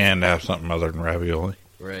 And have something other than ravioli.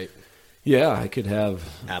 Right. yeah, I could have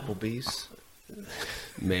Applebee's.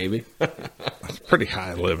 maybe. That's pretty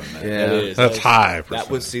high living there. Yeah. It is. That's high.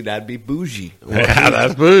 That'd be bougie. Yeah,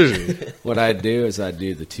 that's bougie. What I'd do is I'd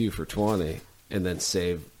do the 2 for $20 and then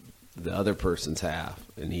save the other person's half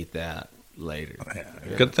and eat that later.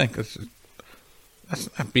 Yeah, good thing.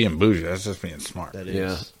 That's not being bougie. That's just being smart. That is.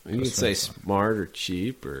 Yeah, you could say smart or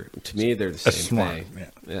cheap, or to me they're the That's same smart, thing.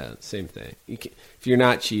 yeah. Same thing. If you're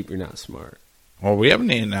not cheap, you're not smart. Well, we haven't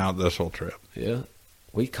eaten out this whole trip. Yeah,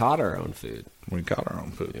 we caught our own food. We got our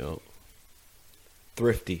own food. You know,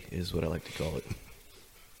 Thrifty is what I like to call it.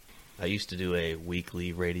 I used to do a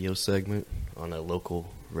weekly radio segment on a local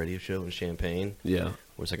radio show in Champaign. yeah,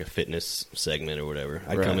 Where it's like a fitness segment or whatever.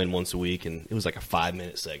 I'd Right. come in once a week, and it was like a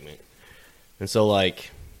 5-minute segment. And so,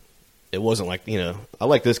 like, it wasn't like, you know, I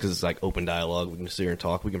like this because it's like open dialogue. We can sit here and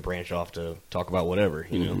talk. We can branch off to talk about whatever,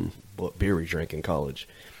 you know, what beer we drank in college.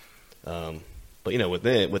 But, you know, with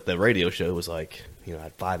the radio show, it was like, you know, I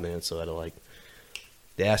had 5 minutes, so I had to, like,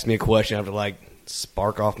 they asked me a question, I have to, like,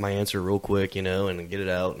 spark off my answer real quick, you know, and get it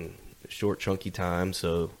out in a short, chunky time,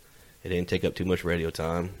 so it didn't take up too much radio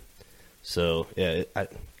time. So, yeah, I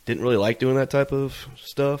didn't really like doing that type of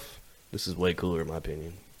stuff. This is way cooler, in my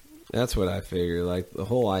opinion. that's what I figure. Like, the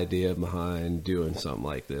whole idea behind doing something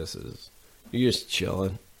like this is you're just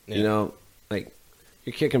chilling. Yeah. You know, like,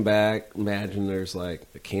 You're kicking back. Imagine there's like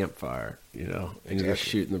a campfire, and you're just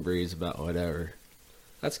shooting the breeze about whatever.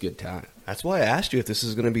 That's a good time. That's why I asked you if this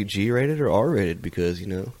is going to be G-rated or R-rated, because,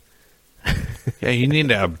 Yeah, you need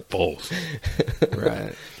to have both.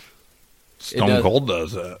 Right. Stone Cold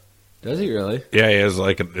does that. Does he really? Yeah, he has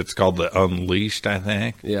it's called the Unleashed, I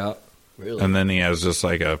think. Yeah. really. And then he has just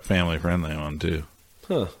like a family-friendly one, too.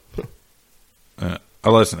 Huh. I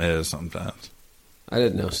listen to his sometimes. I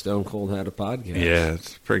didn't know Stone Cold had a podcast. Yeah,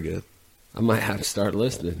 it's pretty good. I might have to start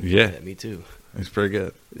listening. Yeah, Yeah, me too. he's pretty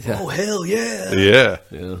good. Yeah. Oh, hell yeah. Yeah,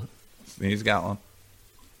 Yeah. he's got one.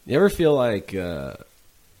 You ever feel like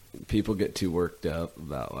people get too worked up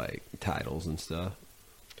about like titles and stuff?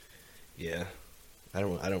 Yeah. I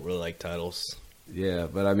don't really like titles. Yeah,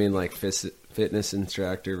 but I mean like fitness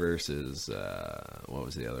instructor versus what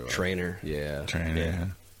was the other one? Trainer. Yeah. Trainer. Yeah.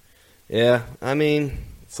 Yeah, I mean,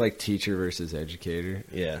 It's like teacher versus educator.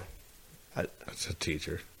 yeah. That's a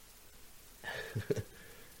teacher.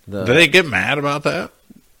 The, Do they get mad about that?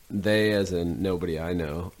 they as in nobody I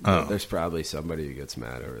know. Oh. There's probably somebody who gets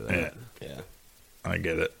mad over that. Yeah, Yeah. I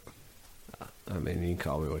get it. I mean, you can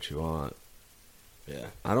call me what you want. Yeah.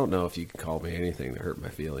 I don't know if you can call me anything to hurt my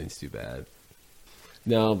feelings too bad.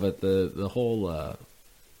 No, but the whole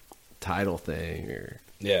title thing or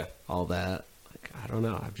Yeah. all that, like, I don't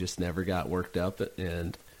know. I've just never got worked up,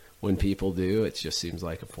 and when people do, it just seems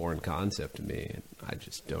like a foreign concept to me, and I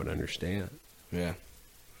just don't understand. Yeah.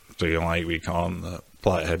 So you like we call him the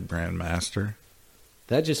Flathead Grandmaster?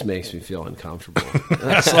 That just makes me feel uncomfortable.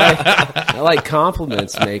 It's like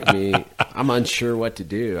compliments make me. I'm unsure what to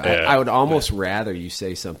do. Yeah. I would almost rather you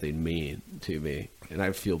say something mean to me, and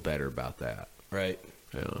I'd feel better about that. Right.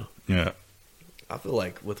 Yeah. Yeah. I feel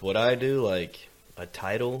like with what I do, like a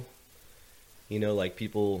title, like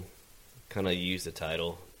people kind of use the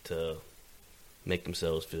title to make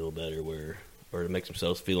themselves feel better, or to make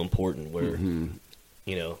themselves feel important. Where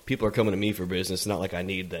people are coming to me for business. It's not like I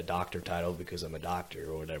need the doctor title because I'm a doctor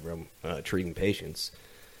or whatever. I'm treating patients.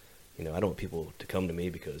 I don't want people to come to me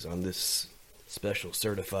because I'm this special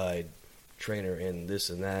certified trainer and this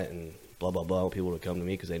and that and blah blah blah. I want people to come to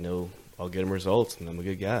me because they know I'll get them results and I'm a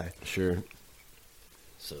good guy. Sure.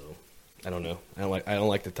 So, I don't know. I don't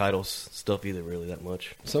like the titles stuff either really that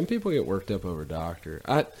much. Some people get worked up over doctor.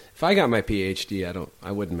 If I got my PhD,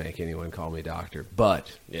 I wouldn't make anyone call me doctor.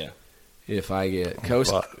 But Yeah. if I get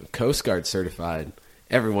Coast Guard certified,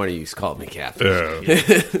 every one of you's called me captain.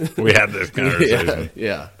 We had this conversation.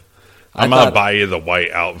 Yeah. I'm going to buy you the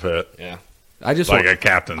white outfit, Yeah. I just like want, a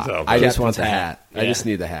captain's outfit. I just want the Captain's hat. hat. I Yeah. just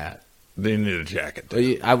need the hat. They need a jacket,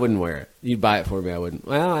 too. I wouldn't wear it. You'd buy it for me. I wouldn't.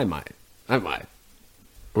 Well, I might.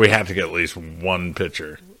 We have to get at least one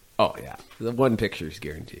picture. Oh yeah, the one picture is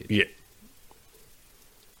guaranteed. Yeah.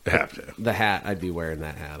 Have to. The hat, I'd be wearing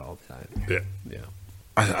that hat all the time. Yeah. Yeah.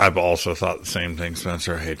 I've also thought the same thing,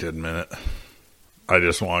 Spencer. I hate to admit it. I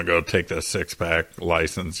just want to go take the 6-pack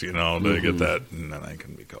license, to get that, and then I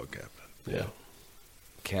can be called captain. Yeah.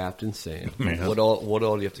 Captain Sam. Man. What all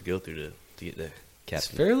do you have to go through to get the It's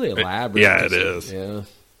captain? fairly elaborate. Yeah, it is. Yeah.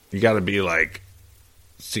 You got to be like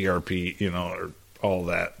CRP, or all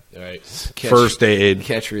that. All right. First aid.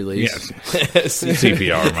 Catch release. Yes.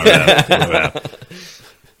 CPR, my bad.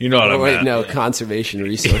 You know what I meant. No, conservation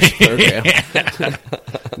resource program.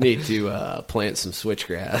 Need to plant some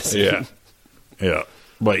switchgrass. Yeah. Yeah.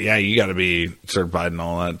 But yeah, you got to be certified and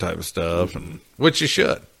all that type of stuff, and which you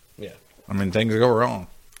should. Yeah. I mean, things go wrong.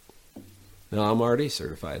 No, I'm already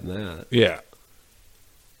certified in that. Yeah.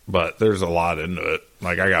 But there's a lot into it.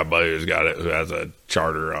 Like, I got a buddy who's got it, who has a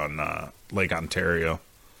charter on Lake Ontario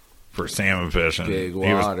for salmon fishing. Big He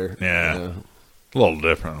was- water. yeah. A little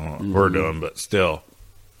different than what we're doing, but still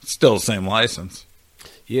the same license.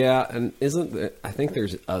 Yeah, and I think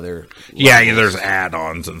there's other Yeah, levels. there's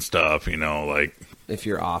add-ons and stuff, like, If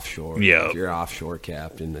you're offshore. Yeah. If you're offshore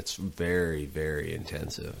captain, it's very, very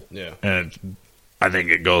intensive. Yeah. and I think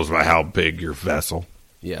it goes by how big your vessel.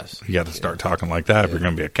 Yes. You got to start talking like that if you're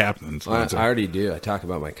going to be a captain. I Spencer. already do. I talk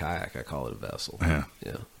about my kayak. I call it a vessel. Yeah.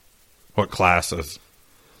 Yeah. What classes?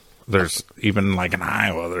 There's even like in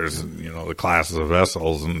Iowa, there's, the classes of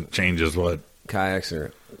vessels, and it changes what Kayaks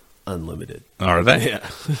are unlimited. are they? Yeah.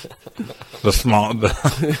 The small.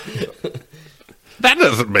 That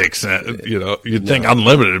doesn't make sense. You'd think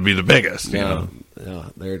unlimited would be the biggest. No,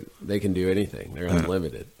 they can do anything. They're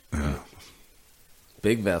unlimited.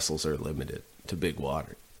 Big vessels are limited to big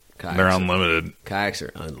water. Kayaks They're unlimited. Kayaks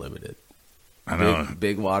are unlimited. I know.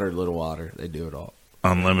 Big water, little water. They do it all.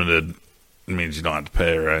 Unlimited means you don't have to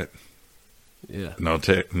pay, right? Yeah.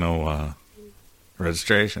 No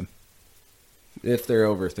registration. If they're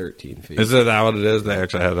over 13 feet. Is that what it is? They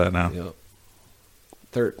actually have that now. Yep.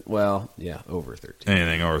 over 13.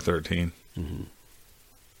 Anything over 13.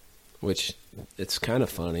 Which, it's kind of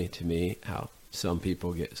funny to me how some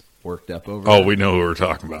people get worked up over Oh, that. we know who we're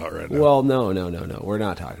talking about right now. Well, no. We're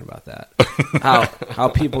not talking about that. How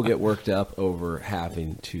people get worked up over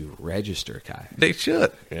having to register kayak. They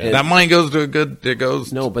should. Yeah. That money goes to a good. It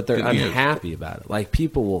goes. No, but they're to use. unhappy about it. Like,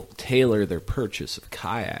 people will tailor their purchase of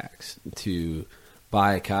kayaks to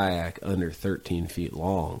buy a kayak under 13 feet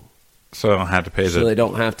long, So I don't have to pay so the. they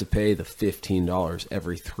don't have to pay the $15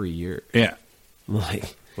 every 3 years. Yeah.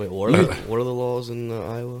 Like, Wait, what are the laws in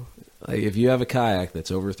Iowa? if you have a kayak that's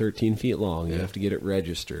over 13 feet long, you Yeah. have to get it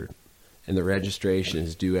registered, and the registration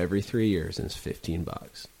is due every 3 years, and it's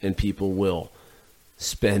 $15. And people will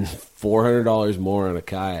spend $400 more on a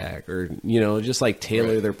kayak, or just like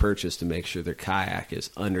tailor Right. their purchase to make sure their kayak is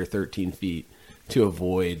under 13 feet to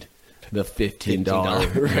avoid the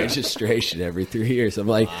 $15 registration every 3 years. I'm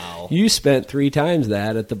like, Wow. you spent 3 times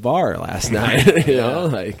that at the bar last night.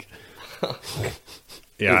 Like,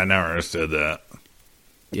 Yeah, I never understood that.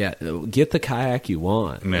 yeah, get the kayak you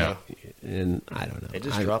want. Yeah. And I don't know. They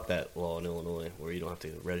just dropped that law in Illinois where you don't have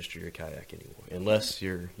to register your kayak anymore unless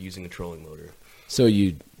you're using a trolling motor. So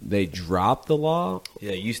they dropped the law?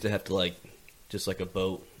 Yeah, you used to have to just like a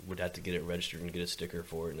boat would have to get it registered and get a sticker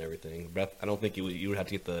for it and everything. But I don't think you would have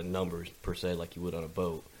to get the numbers per se like you would on a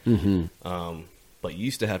boat. Mm-hmm. But you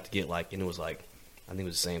used to have to get and it was I think it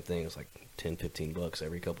was the same thing. It was like $10-15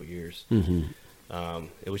 every couple of years. Mm-hmm.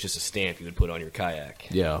 It was just a stamp you would put on your kayak.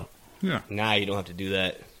 Yeah. Yeah. Now you don't have to do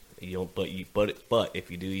that. You don't, but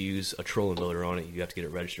if you do use a trolling motor on it, you have to get it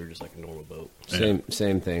registered just like a normal boat.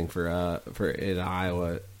 Same thing for in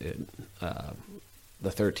Iowa,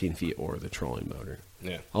 the 13 feet or the trolling motor.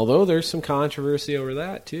 Yeah. Although there's some controversy over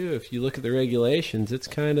that too. If you look at the regulations, it's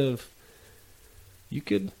kind of, you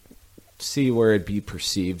could see where it'd be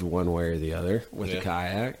perceived one way or the other with a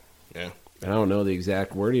kayak. Yeah. I don't know the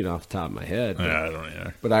exact wording off the top of my head. But, Yeah, I don't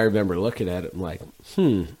either. but I remember looking at it and like,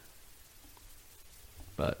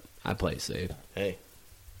 But I play safe. Hey,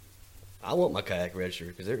 I want my kayak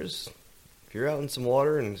registered because if you're out in some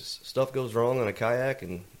water and stuff goes wrong on a kayak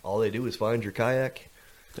and all they do is find your kayak,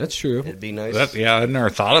 That's true. it'd be nice. I never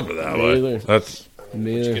thought of it that Me way. either. That's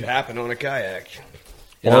Me Which could either. happen on a kayak.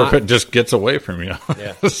 or if it just gets away from you.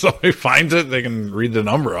 Yeah. Somebody finds it, they can read the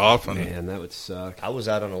number off. And Man, that would suck. I was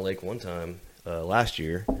out on a lake one time last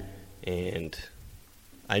year, and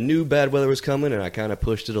I knew bad weather was coming, and I kind of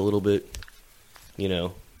pushed it a little bit,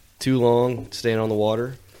 too long, staying on the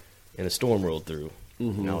water, and a storm rolled through,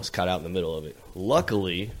 and I was caught out in the middle of it.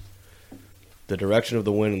 Luckily, the direction of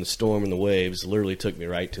the wind and the storm and the waves literally took me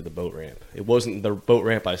right to the boat ramp. It wasn't the boat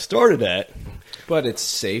ramp I started at, But it's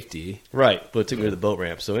safety. right, but it took me to the boat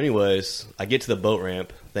ramp. So anyways, I get to the boat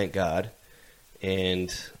ramp, thank God, and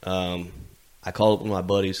I called up one of my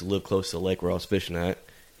buddies who lived close to the lake where I was fishing at.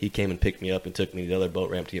 He came and picked me up and took me to the other boat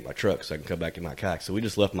ramp to get my truck so I can come back in my kayak. So we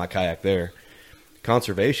just left my kayak there.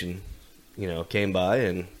 Conservation, came by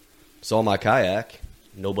and saw my kayak,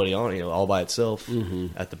 nobody on it, all by itself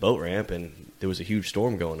at the boat ramp, and there was a huge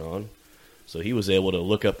storm going on. So he was able to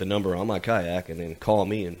look up the number on my kayak and then call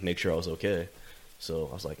me and make sure I was okay. So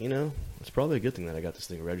I was like, it's probably a good thing that I got this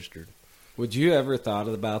thing registered. Would you ever thought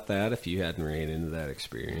about that if you hadn't ran into that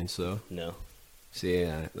experience, though? No. See,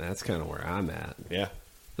 that's kind of where I'm at. Yeah.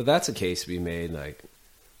 But that's a case to be made. Like,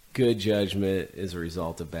 good judgment is a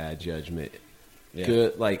result of bad judgment. Yeah.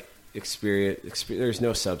 Good, experience. There's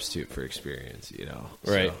no substitute for experience,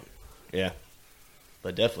 Right. So, Yeah.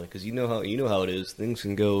 But definitely, because you know how it is. Things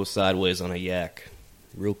can go sideways on a yak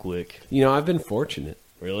real quick. I've been fortunate.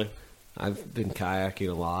 Really? I've been kayaking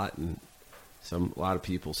a lot, and a lot of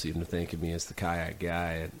people seem to think of me as the kayak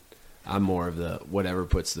guy. And I'm more of the whatever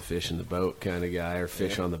puts the fish in the boat kind of guy, or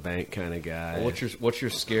fish on the bank kind of guy. What's your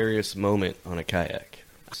scariest moment on a kayak?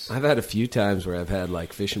 I've had a few times where I've had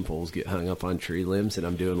fishing poles get hung up on tree limbs, and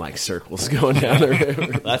I'm doing circles going down the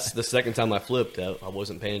river. That's the second time I flipped. I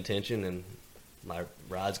wasn't paying attention, and my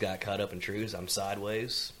rods got caught up in trees. I'm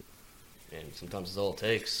sideways, and sometimes it's all it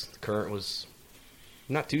takes. The current was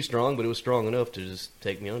not too strong, but it was strong enough to just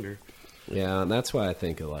take me under. Yeah, and that's why I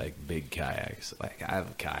think of big kayaks. I have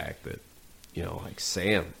a kayak that,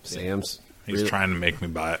 Sam. Sam's. he's trying to make me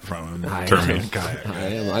buy it from him. I Turn me am. into a kayak. I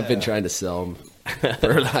am. I've been trying to sell them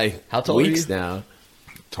for How tall are weeks you? now.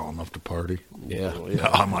 Tall enough to party. Yeah. No,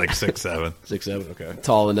 I'm like 6'7". 6'7". Okay.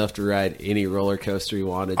 Tall enough to ride any roller coaster you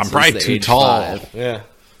wanted. I'm since probably the too age tall. 5. Yeah.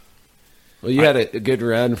 Well, you had a good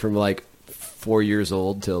run from 4 years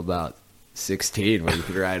old till about 16 where you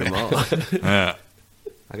could ride them all. Yeah.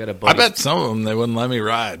 I got a I buddy. bet some of them they wouldn't let me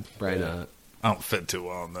ride. Right not. I don't fit too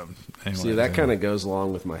well in them. Anyway, See, that kind of goes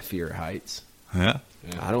along with my fear of heights. Yeah.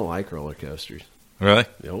 I don't like roller coasters. Really?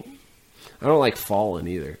 Nope. I don't like falling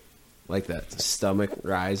either. Like that stomach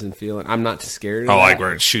rising feeling. I'm not scared of I that. like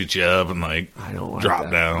where it shoots you up and like I don't like drop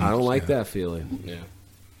that. down. I don't like that feeling. Yeah.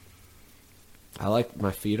 I like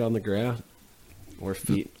my feet on the ground or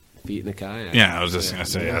feet in a kayak. Yeah, I was just gonna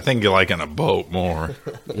say. I think you like in a boat more.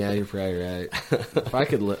 Yeah, you're probably right. If I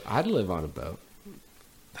could, I'd live on a boat.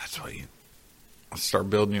 That's why you start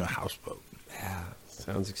building you a houseboat. Yeah,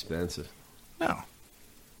 sounds expensive. No,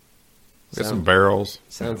 get some barrels.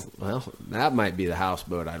 Sounds well. That might be the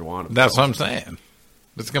houseboat I'd want. To That's build. what I'm saying.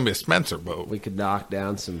 It's gonna be a Spencer boat. We could knock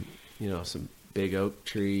down some big oak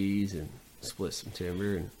trees and split some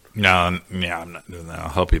timber and. No, yeah, I'm not doing that. I'll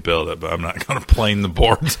help you build it, but I'm not going to plane the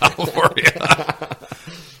boards out for you.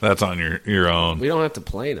 That's on your own. We don't have to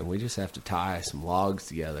plane them. We just have to tie some logs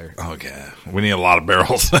together. Okay, we need a lot of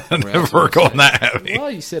barrels then if we're going that heavy.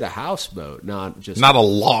 Well, you said a houseboat, not just Not a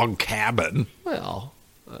log cabin. Well,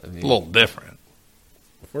 I mean, A little different.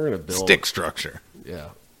 if we're gonna build Stick structure. Yeah,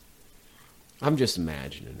 I'm just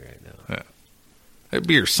imagining right now. Yeah. It'd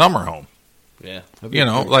be your summer home. Yeah. That'd be You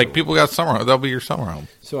know, pretty like cool. people got summer home. That'll be your summer home.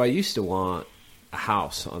 So I used to want a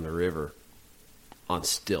house on the river on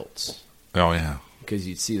stilts Oh, yeah. because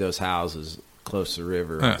you'd see those houses close to the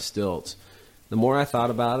river Yeah. on stilts. The more I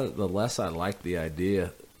thought about it, the less I liked the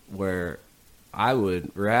idea where I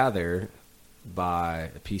would rather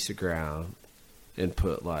buy a piece of ground and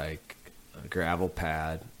put like a gravel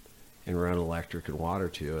pad and run electric and water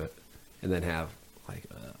to it and then have like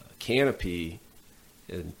a canopy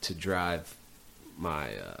and to drive my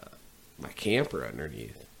camper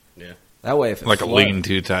underneath. Yeah. That way, if it Like a flood-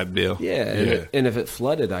 lean-to type deal. yeah, and if it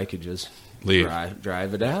flooded, I could just Leave.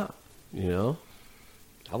 drive it out. You know,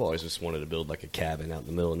 I've always just wanted to build like a cabin out in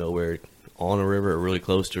the middle of nowhere on a river or really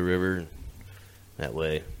close to a river. And that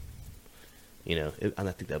way, I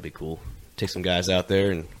think that'd be cool. Take some guys out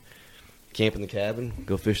there and camp in the cabin,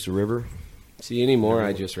 go fish the river. see anymore,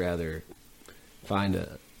 I just rather find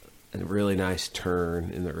a really nice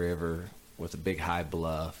turn in the river with a big high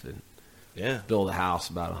bluff and Yeah. build a house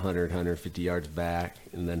about 150 yards back,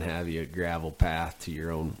 and then have you a gravel path to your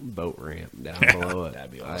own boat ramp down below it.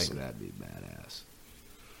 That'd be I awesome. think that'd be badass.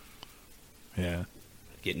 Yeah.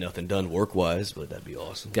 Get nothing done work-wise, but that'd be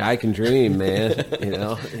awesome. Guy can dream, man.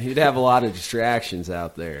 He'd have a lot of distractions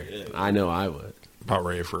out there. Yeah. I know I would. About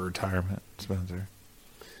ready for retirement, Spencer.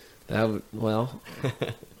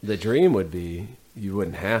 The dream would be you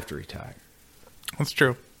wouldn't have to retire. That's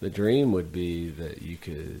true. The dream would be that you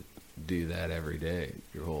could do that every day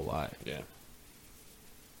your whole life. Yeah.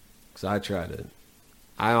 Because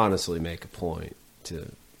I honestly make a point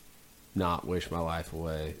to not wish my life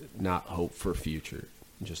away, not hope for a future,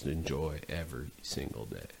 just enjoy every single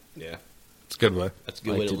day. Yeah. It's a good way. That's a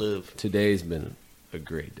good Like way to live. Today's been a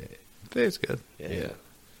great day. Today's good. Yeah.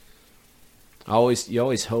 You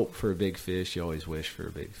always hope for a big fish. You always wish for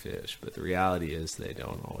a big fish, but the reality is they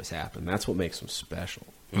don't always happen. That's what makes them special.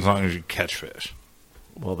 As long as you catch fish.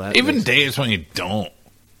 Well, that Even makes- days when you don't,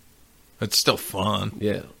 it's still fun.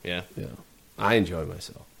 yeah, Yeah. yeah. I enjoy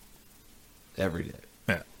myself every day.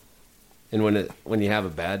 Yeah. And when you have a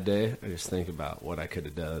bad day, I just think about what I could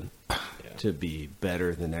have done to be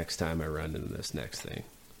better the next time I run into this next thing.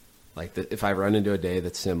 Like if I run into a day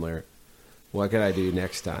that's similar, what could I do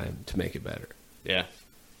next time to make it better? Yeah.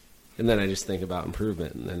 And then I just think about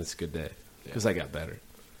improvement, and then it's a good day because I got better.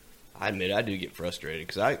 I admit I do get frustrated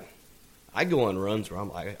because I go on runs where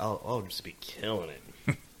I'm like, I'll just be killing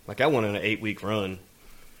it. Like I went on an 8-week run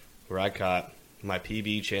where I caught my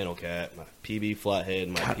PB channel cat, my PB flathead,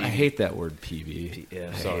 my God, PB. I hate that word PB. Yeah,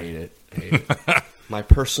 I sorry. hate it. Hate it. my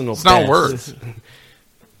personal It's not best. words.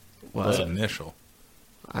 Well, It's initial.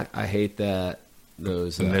 I hate that.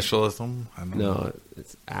 Those Initialism? I don't know. no,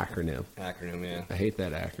 it's acronym. Acronym, yeah. I hate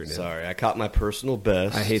that acronym. Sorry, I caught my personal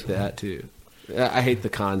best. I hate that too. I hate the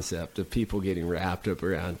concept of people getting wrapped up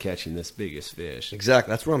around catching this biggest fish.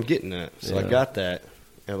 Exactly, that's where I'm getting at. So I Yeah. got that.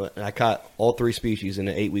 And I caught all 3 species in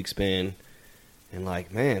an 8-week span. And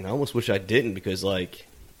like, man, I almost wish I didn't because like,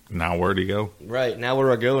 Now where do you go? right, now where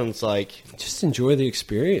do I go? And it's like, Just enjoy the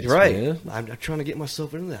experience, right. man. I'm trying to get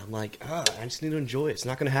myself into that. I'm like, I just need to enjoy it. It's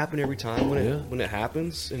not going to happen every time. When it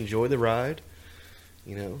happens, enjoy the ride.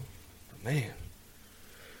 But man,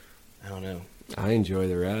 I don't know. I enjoy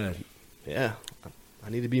the ride. Yeah, I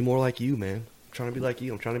need to be more like you, man. I'm trying to be like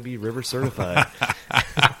you. I'm trying to be river certified.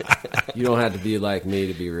 You don't have to be like me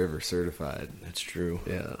to be river certified. That's true.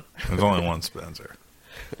 Yeah, There's only one Spencer.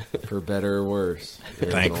 for better or worse.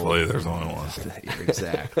 Thankfully, there's only one.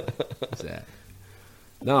 Exactly.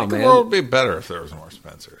 No, The man, world would be better if there was more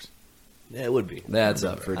Spencers. Yeah, it would be. that's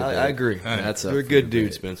up for debate. I agree. That's up You're a for good dude,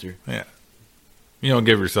 debate. Spencer. Yeah. You don't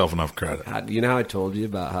give yourself enough credit. You know how I told you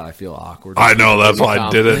about how I feel awkward? I know, that's why I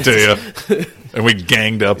did it to you. And we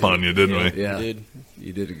ganged up on you, didn't we? Yeah,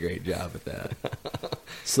 you did a great job at that.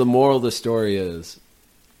 So the moral of the story is,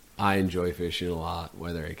 I enjoy fishing a lot,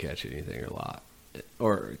 whether I catch anything or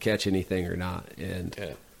not.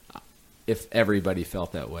 And if everybody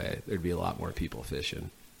felt that way, there'd be a lot more people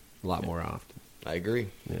fishing, a lot more often. I agree.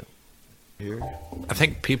 Yeah. Here. I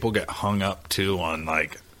think people get hung up too on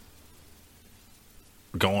like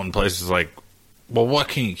going places like, well, what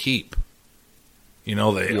can you keep? You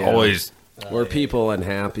know, they always. Were people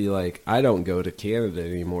unhappy? Like, I don't go to Canada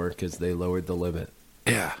anymore because they lowered the limit.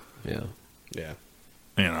 Yeah. Yeah.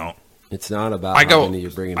 You know, it's not about how many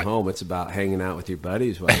you're bringing home. It's about hanging out with your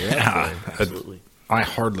buddies while you're out there. Absolutely. I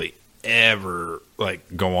hardly ever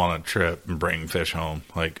like go on a trip and bring fish home.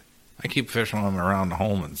 Like, I keep fish on them around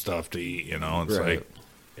home and stuff to eat. You know, it's like,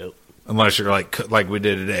 unless you're like we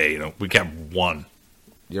did today. You know, we kept one,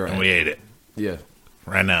 and we ate it. Yeah,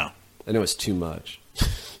 right now. And it was too much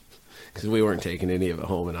because we weren't taking any of it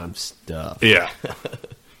home, and I'm stuffed. Yeah, it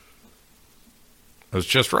was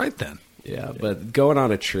just right then. Yeah, but going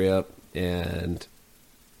on a trip and,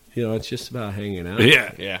 you know, it's just about hanging out.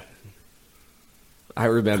 Yeah. I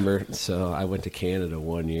remember, so I went to Canada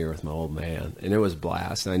 1 year with my old man, and it was a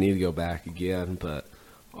blast. And I need to go back again, but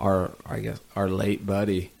our late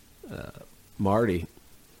buddy, Marty,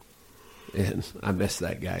 and I miss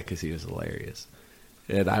that guy because he was hilarious.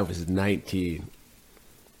 And I was 19,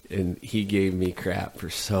 and he gave me crap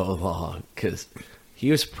for so long because he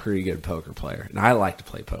was a pretty good poker player, and I like to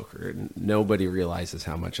play poker, and nobody realizes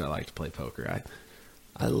how much I like to play poker.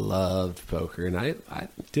 I loved poker, and I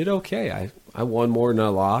did okay. I won more than I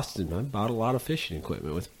lost, and I bought a lot of fishing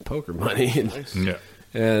equipment with poker money. And, nice. Yeah.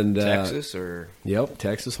 And Texas or? Yep,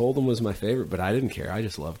 Texas Hold'em was my favorite, but I didn't care. I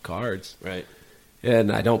just loved cards. Right.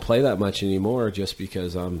 And I don't play that much anymore just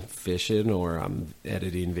because I'm fishing or I'm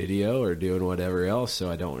editing video or doing whatever else,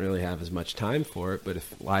 so I don't really have as much time for it. But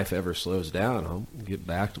if life ever slows down, I'll get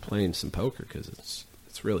back to playing some poker because it's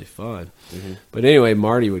really fun. Mm-hmm. But anyway,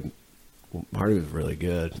 Marty was really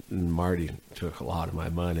good, and Marty took a lot of my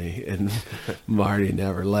money, and Marty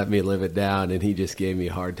never let me live it down, and he just gave me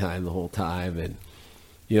a hard time the whole time, and,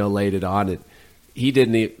 you know, laid it on. And he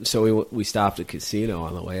didn't even, so we stopped at a casino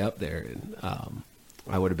on the way up there, and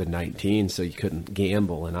I would have been 19, so you couldn't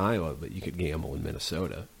gamble in Iowa, but you could gamble in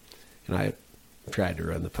Minnesota. And I tried to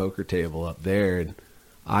run the poker table up there, and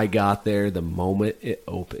I got there the moment it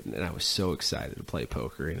opened, and I was so excited to play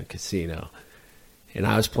poker in a casino. And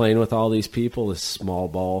I was playing with all these people, this small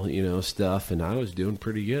ball, you know, stuff, and I was doing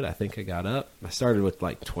pretty good. I think I got up. I started with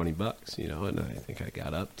like $20, you know, and I think I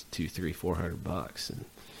got up to $400. And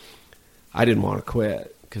I didn't want to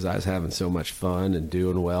quit because I was having so much fun and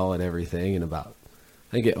doing well and everything. And I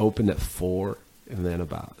think it opened at 4, and then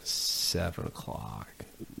about 7 o'clock,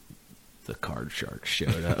 the card sharks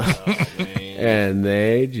showed up. Oh, man. And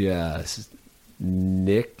they just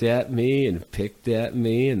nicked at me and picked at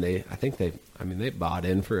me, and they bought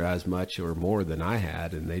in for as much or more than I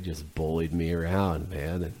had, and they just bullied me around,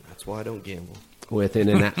 man. And that's why I don't gamble. Within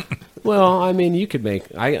an hour. Well, I mean,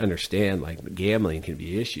 I understand, like, gambling can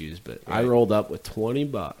be issues, but right. I rolled up with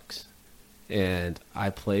 $20, and I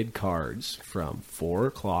played cards from 4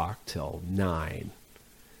 o'clock till 9.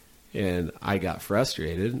 And I got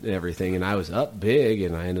frustrated and everything, and I was up big,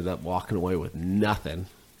 and I ended up walking away with nothing.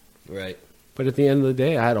 Right. But at the end of the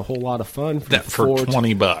day, I had a whole lot of fun. For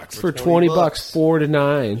 $20. For $20, 4 to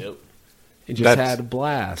 9. Yep. And just had a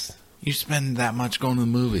blast. You spend that much going to the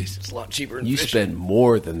movies. It's a lot cheaper than You fishing. spend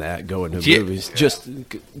more than that going to movies.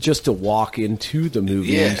 Just to walk into the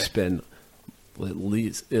movie, you spend at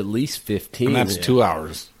least 15. And that's 2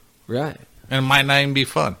 hours. Right. And it might not even be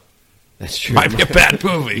fun. That's true. Might be a bad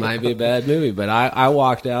movie. Might be a bad movie. But I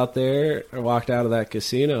walked out there. I walked out of that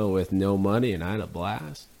casino with no money, and I had a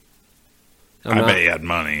blast. I bet you had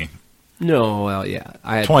money. No, well, yeah.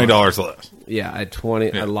 I had $20 less. Yeah, I had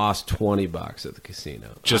 20. Yeah. I lost $20 at the casino.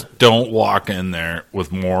 Just don't walk in there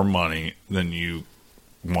with more money than you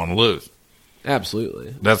want to lose.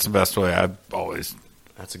 Absolutely. That's the best way. I've always.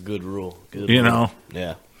 That's a good rule. Good you rule. know?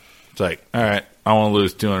 Yeah. It's like, all right, I want to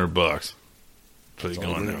lose $200. So you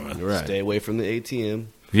go in there with. Right. Stay away from the ATM.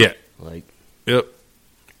 Yeah. I Yep.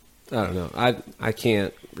 don't know. I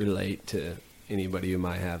can't relate to anybody who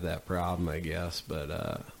might have that problem, I guess,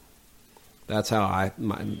 but that's how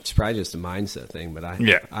it's probably just a mindset thing, but I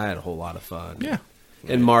had a whole lot of fun. Yeah.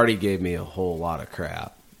 And Marty gave me a whole lot of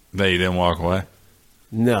crap. That you didn't walk away?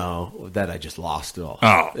 No, that I just lost it all.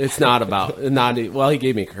 Oh. It's not about, well, he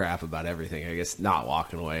gave me crap about everything, I guess, not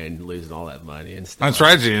walking away and losing all that money and stuff. That's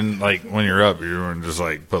right. You didn't, like, when you're up, you were just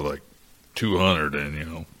like, put like 200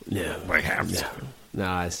 in, No. like half.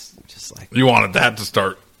 No, it's just like You wanted that to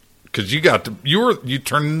start because you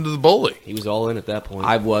turned into the bully. He was all in at that point.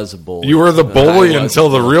 I was a bully. You were the bully I was until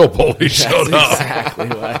the real bully That's showed up. exactly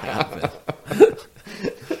what happened.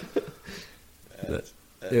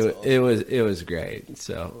 It was great.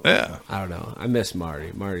 So Yeah. I don't know. I miss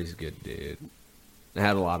Marty. Marty's a good dude. I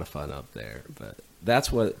had a lot of fun up there, but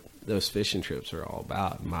that's what those fishing trips are all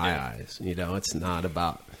about in my eyes. It's not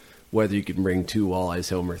about whether you can bring 2 walleyes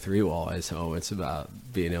home or 3 walleyes home. It's about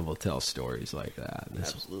being able to tell stories like that. And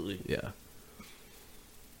Absolutely. yeah.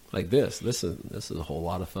 Like this. This is a whole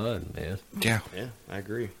lot of fun, man. Yeah. Yeah, I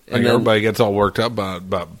agree. Like everybody gets all worked up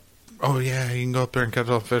about, oh yeah, you can go up there and catch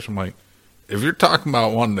all the fish. I'm like, if you're talking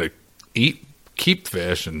about wanting to keep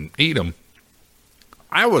fish and eat them,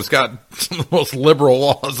 Iowa's got some of the most liberal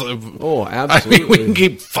laws of. Oh, absolutely. We can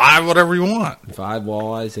keep 5 whatever you want. 5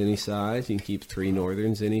 walleyes any size. You can keep 3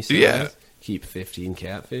 northerns any size. Yeah. Keep 15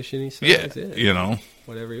 catfish any size. Yeah,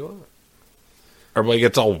 Whatever you want. everybody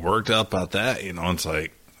gets all worked up about that. It's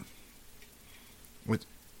like,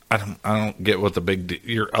 I don't get what the big deal.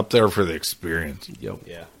 You're up there for the experience. Yep.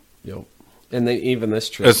 Yeah. Yep. And then even this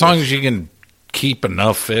trip. As long as you can keep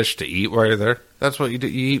enough fish to eat while you're there, that's what you do.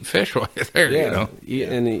 You eat fish while you're there.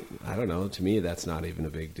 And I don't know. To me, that's not even a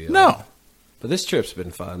big deal. No. But this trip's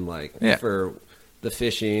been fun. Like for the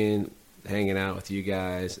fishing, hanging out with you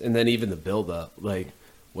guys, and then even the build up. Like,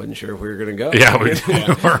 wasn't sure if we were going to go. Yeah,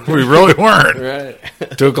 we really weren't.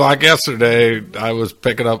 Right. 2 o'clock yesterday, I was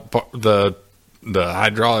picking up the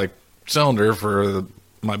hydraulic cylinder for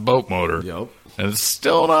my boat motor. Yep. And it's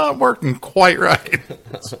still not working quite right.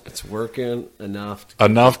 It's working enough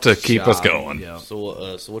to keep us going. Yep.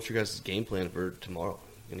 So what's your guys' game plan for tomorrow?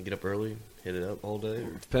 Gonna get up early, hit it up all day?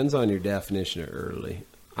 Or? Depends on your definition of early.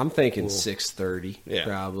 I'm thinking 6:30,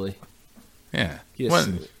 probably. Yeah. Get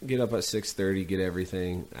up at 6:30, get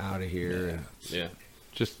everything out of here. And Yeah.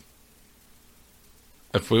 Just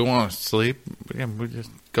if we want to sleep, we just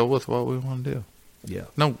go with what we want to do. yeah.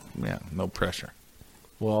 No pressure.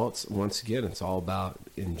 Well, once again, it's all about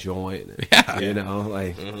enjoying it.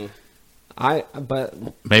 Yeah. But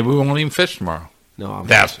Maybe we won't even fish tomorrow. no, I'm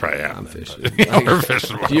That's fishing. probably I'm happening. fishing. We're fishing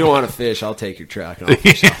tomorrow. If you want to fish, I'll take your truck and I'll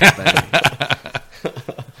fish off the bank.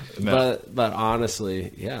 No. But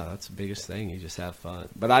honestly, yeah, that's the biggest thing. You just have fun.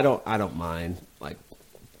 But I don't mind like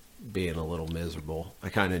being a little miserable. I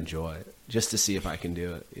kind of enjoy it just to see if I can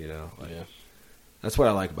do it. That's what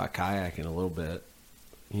I like about kayaking a little bit.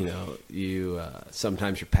 You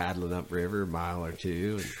sometimes you're paddling upriver a mile or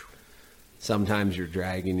 2, and sometimes you're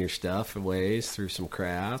dragging your stuff a ways through some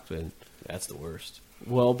crap, and That's the worst.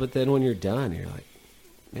 well, but then when you're done, you're like,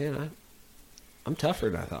 man, I'm tougher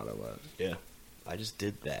than I thought I was. Yeah. I just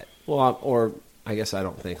did that. Well, I guess I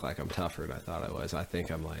don't think like I'm tougher than I thought I was. I think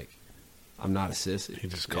I'm not a sissy. He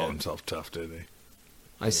just called himself tough, did he?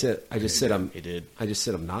 I just said I'm He did.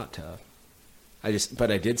 not tough. But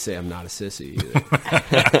I did say I'm not a sissy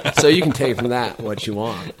either. So you can take from that what you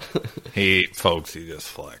want. He just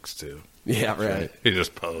flexed too. Yeah, right. He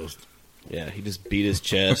just posed. Yeah, he just beat his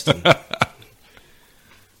chest. And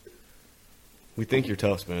we think you're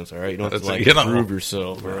tough, Spence, all right? You don't have to, prove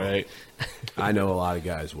yourself, all right? I know a lot of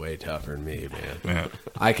guys way tougher than me, man. Yeah.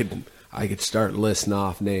 I could start listing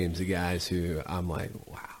off names of guys who I'm like,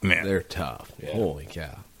 wow, Man. they're tough. Yeah. Holy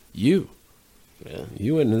cow. Yeah,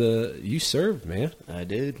 You served, man. I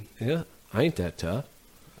did. Yeah, I ain't that tough.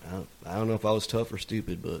 I don't know if I was tough or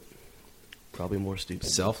stupid, but probably more stupid.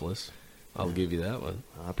 Selfless. I'll give you that one.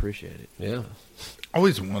 I appreciate it. Yeah.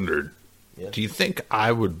 Always wondered, Yeah. do you think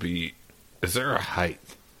I would be, is there a height?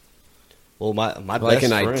 Well, my Like best an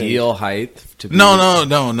friend, ideal height to be.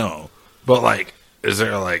 No. But like, is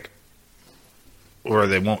there like, where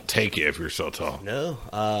they won't take you if you're so tall? No,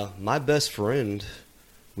 my best friend,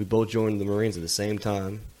 we both joined the Marines at the same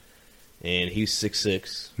time, and he's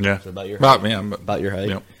 6'6". Yeah. So about your About height. me, About your height.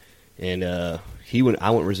 Yep. And I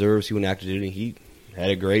went reserves. He went active duty. He had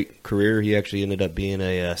a great career. He actually ended up being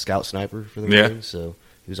a scout sniper for the Yeah. Marines. So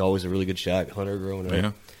he was always a really good shot hunter growing up.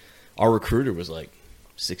 Yeah. Our recruiter was like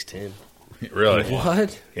 6'10". Really?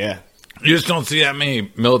 What? Yeah, You just don't see that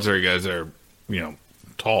many military guys that are,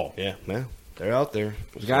 tall. yeah, man. They're out there.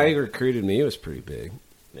 The guy who recruited me was pretty big.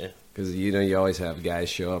 Yeah. Because, you always have guys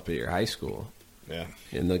show up at your high school. Yeah,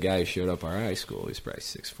 And the guy who showed up at our high school, he's probably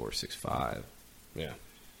 6'4", 6'5". yeah.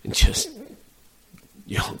 And just,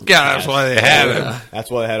 Yeah, that's why they have it. That's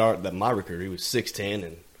why I had my recruiter. He was 6'10",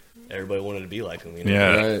 and everybody wanted to be like him.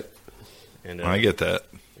 Yeah. Right. And I get that.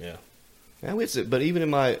 yeah. Yeah, we had some, but even in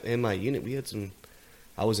my unit, we had some.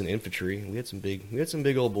 I was in infantry. We had some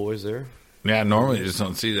big old boys there. Yeah, normally you just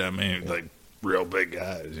don't see that many. Like, real big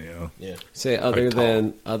guys, Yeah. Say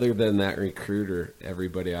Like other than that recruiter,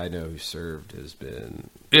 everybody I know who served has been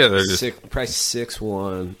Yeah, they're just probably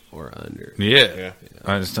 6'1" or under. yeah.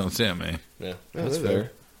 I just don't see them, man. Yeah. That's they're fair.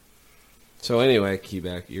 there. So anyway,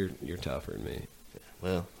 Keyback, you're tougher than me.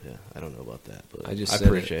 Well, yeah, I don't know about that, but I just I said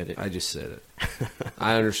appreciate it. I just said it.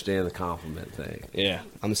 I understand the compliment thing. Yeah,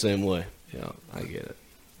 I'm the same way. Yeah, I get it.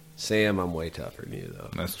 Sam, I'm way tougher than you though.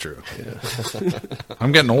 That's true. Yeah.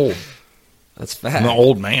 I'm getting old. That's I'm fact. the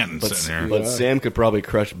old man But, sitting here. but Sam could probably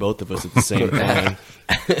crush both of us at the same time.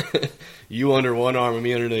 You under one arm and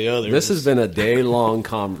me under the other. This has been a day-long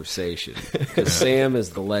conversation because Sam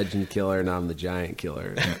is the legend killer and I'm the giant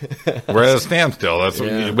killer. We're at a standstill. That's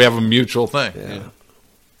Yeah. what we have a mutual thing. Yeah.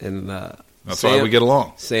 And That's why we get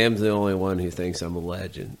along. Sam's the only one who thinks I'm a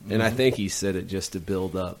legend, and I think he said it just to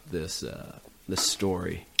build up this the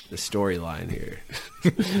storyline here,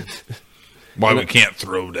 Why we can't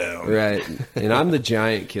throw down. right? And I'm the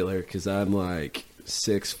giant killer because I'm like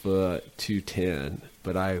 6 foot 210,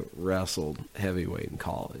 but I wrestled heavyweight in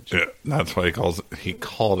college. Yeah, that's why he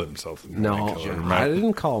called himself the giant No, killer. I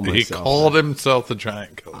didn't call myself. He called himself the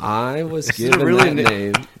giant killer. I was Is it given really that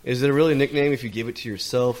name. Is it a really nickname if you give it to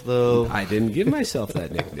yourself, though? I didn't give myself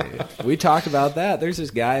that nickname. We talked about that. There's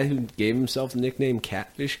this guy who gave himself the nickname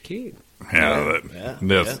Catfish King. Yeah.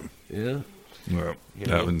 Yeah. Well, You that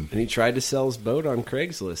know. one- And he tried to sell his boat on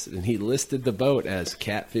Craigslist, and he listed the boat as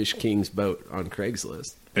Catfish King's boat on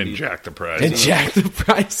Craigslist. and jacked the price. And jacked the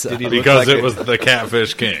price up. Did he look because like it was the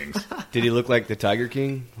Catfish Kings. Did he look like the Tiger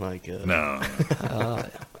King? Like No.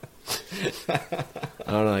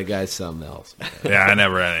 I don't know, that guy's something else. Yeah, I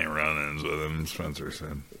never had any run-ins with him, Spencer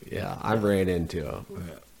said. Yeah, I ran into him.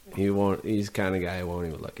 He won't. He's the kind of guy who won't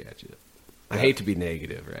even look at you. I hate to be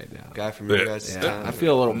negative right now. guy from your Yeah. guys' Yeah, town? I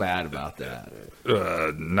feel a little bad about that.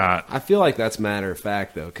 Not. I feel like that's matter of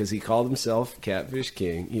fact, though, because he called himself Catfish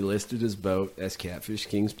King. He listed his boat as Catfish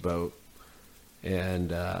King's boat,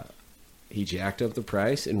 and he jacked up the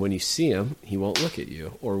price. And when you see him, he won't look at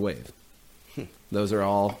you or wave. Those are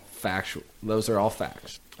all factual. Those are all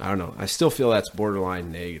facts. I don't know. I still feel that's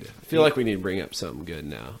borderline negative. I feel like we need to bring up something good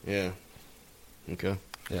now. Yeah. Okay.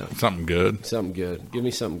 Yeah, Something good. something good. Give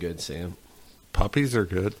me something good, Sam. Puppies are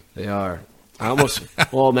good. They are. I almost.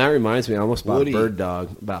 Well, that reminds me. I almost bought Woody. a bird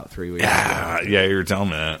dog about 3 weeks ago. Yeah, you were telling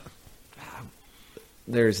me that.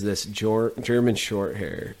 There's this German short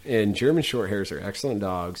hair, and German short hairs are excellent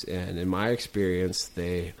dogs. And in my experience,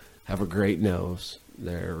 they have a great nose.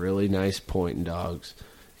 They're really nice pointing dogs,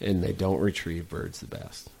 and they don't retrieve birds the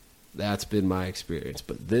best. That's been my experience.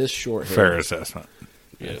 But this short hair, Fair assessment.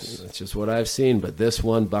 Yes. that's just what I've seen. But this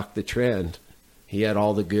one bucked the trend. He had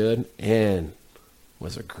all the good and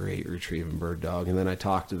was a great retrieving bird dog. And then I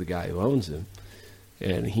talked to the guy who owns him,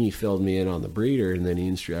 and he filled me in on the breeder. And then he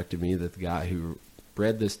instructed me that the guy who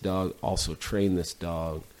bred this dog also trained this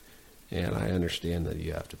dog. And I understand that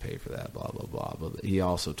you have to pay for that, blah, blah, blah. But he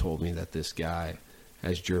also told me that this guy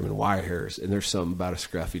has German wire hairs, and there's something about a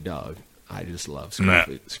scruffy dog. I just love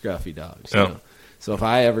scruffy dogs. Yep. You know? So if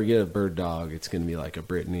I ever get a bird dog, it's going to be like a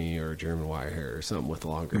Brittany or a German wire hair or something with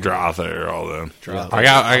longer hair. Drothair, all them. Drothair. I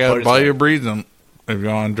got buddy's buy got- you a breed them if you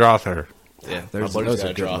want Drothair. Yeah. There's- My buddy's those got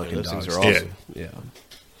are a draw. good-looking Those things dogs. are awesome. Yeah. Yeah,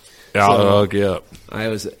 So- I'll hook you up. I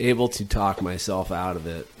was able to talk myself out of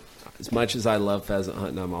it. As much as I love pheasant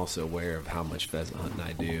hunting, I'm also aware of how much pheasant hunting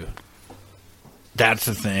I do. That's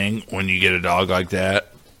the thing. When you get a dog like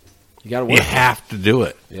that, You got to you work. have to do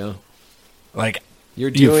it. Yeah. Like You're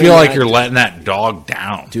you doing feel like that- you're letting that dog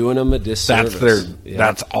down. doing them a disservice. That's their. Yeah.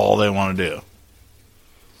 That's all they want to do.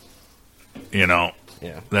 You know.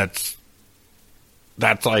 Yeah. That's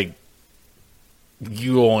like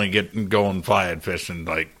you only get going fly fishing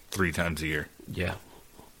like 3 times a year. Yeah.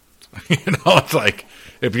 You know, it's like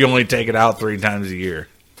if you only take it out 3 times a year.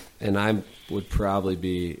 And I would probably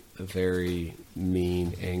be a very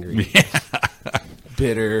mean, angry,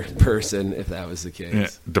 bitter person if that was the case. Yeah,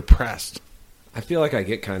 depressed. I feel like I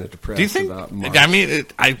get kind of depressed Do you think? about March. I mean,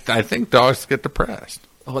 I think dogs get depressed.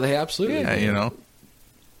 Oh, they absolutely Yeah, do. you know.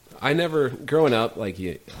 I never, growing up, like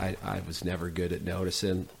I was never good at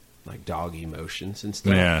noticing like dog emotions and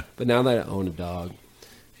stuff. Yeah. But now that I own a dog,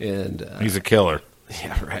 and He's a killer.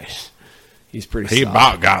 yeah, right. He's pretty. He solid.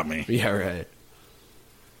 about got me. Yeah, right.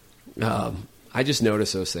 I just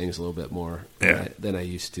notice those things a little bit more Yeah. than I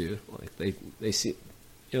used to. Like they see,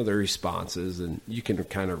 their responses, and you can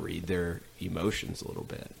kind of read their emotions a little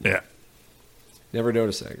bit. Yeah. Never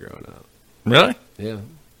noticed that growing up. Really? Yeah.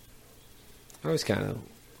 I was kind of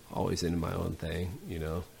always into my own thing,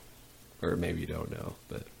 or maybe you don't know,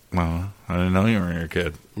 but Well, I didn't know you were a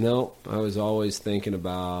kid. No, I was always thinking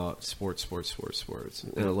about sports,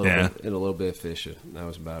 and a little bit of fishing. That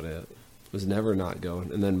was about it. Was never not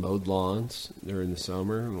going. And then mowed lawns during the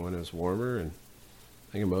summer and when it was warmer. And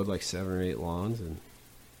I think I mowed like 7 or 8 lawns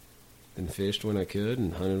and fished when I could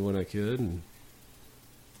and hunted when I could. And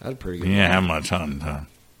I had a pretty good You didn't have much hunting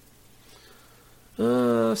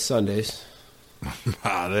time. Sundays.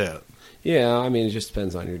 About it. Yeah, I mean, it just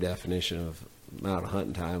depends on your definition of amount of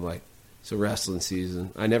hunting time. Like, so wrestling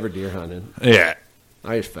season, I never deer hunted. Yeah.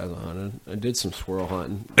 I just pheasant hunted. I did some squirrel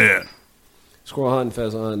hunting. Yeah. Squirrel hunting,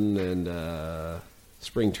 pheasant hunting, and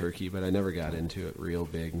spring turkey, but I never got into it real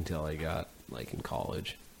big until I got, like, in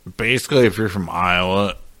college. Basically, if you're from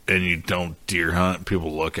Iowa and you don't deer hunt,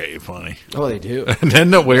 people look at you funny. Oh, they do.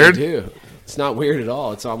 Isn't that weird? They do. It's not weird at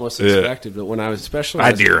all. It's almost expected. But when I was,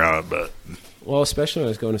 I deer hunt, but... Well, especially when I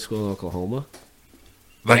was going to school in Oklahoma.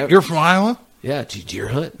 Like, you're from Iowa? Yeah, do you deer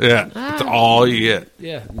hunt? Yeah, that's all you get.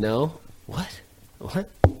 Yeah, no. What?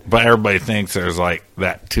 But everybody thinks there's like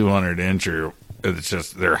that 200-incher. It's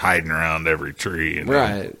just they're hiding around every tree. And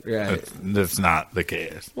Right. That's not the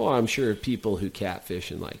case. Well, I'm sure people who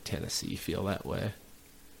catfish in like Tennessee feel that way.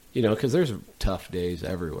 You know, because there's tough days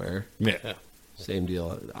everywhere. Yeah. Same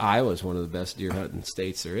deal. Iowa's one of the best deer hunting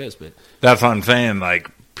states there is, but That's what I'm saying.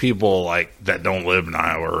 Like, people like that don't live in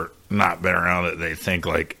Iowa or not been around it, they think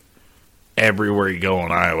like everywhere you go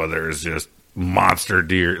in Iowa, there's just monster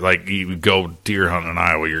deer. Like, you go deer hunting in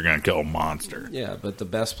Iowa, you're going to kill a monster. yeah, but the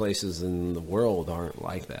best places in the world aren't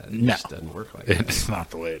like that. It No. just doesn't work like that. It's not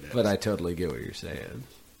the way it is. But I totally get what you're saying.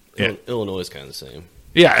 Yeah. Illinois is kind of the same.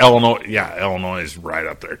 Yeah, Illinois. Yeah, Illinois is right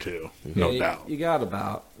up there too, no Yeah, doubt. You got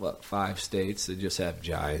about, 5 states that just have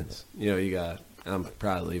giants. You know, you got, I'm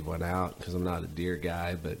probably leave one out because I'm not a deer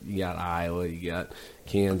guy, but you got Iowa, you got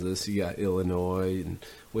Kansas, you got Illinois, and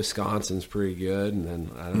Wisconsin's pretty good, and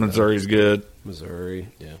then I don't Missouri's good. Missouri,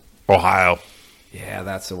 yeah. Ohio. Yeah,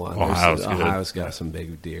 that's the one. Ohio's good. Ohio's got some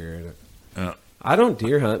big deer in it. Yeah. I don't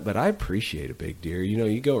deer hunt, but I appreciate a big deer. You know,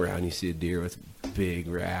 you go around, you see a deer with big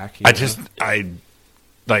rack. You know?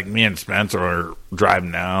 Like me and Spencer were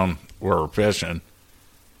driving down, we were fishing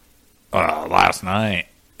last night,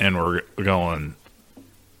 and we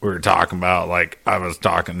were talking about, like,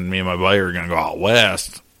 me and my buddy were going to go out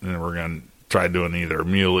west, and we're going to try doing either a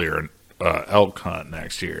muley or an elk hunt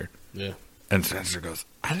next year. Yeah. And Spencer goes,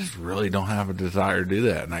 I just really don't have a desire to do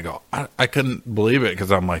that. And I go, I couldn't believe it,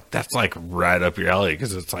 because I'm like, that's like right up your alley,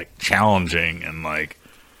 because it's like challenging and like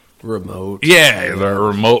remote. Yeah, the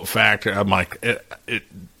remote factor. I'm like, it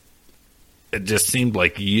just seemed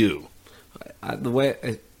like you. A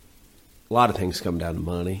lot of things come down to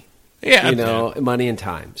money. Yeah, you know, money and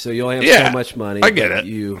time. So you only have so much money. I get it.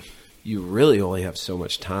 You really only have so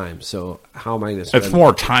much time. So how am I going to spend? It's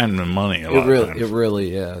more time than money. It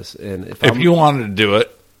really is. And if you wanted to do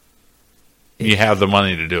it, you have the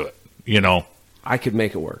money to do it. You know, I could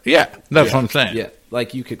make it work. Yeah, that's what I'm saying. Yeah,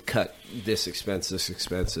 like you could cut this expense,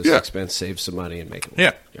 expense, save some money, and make it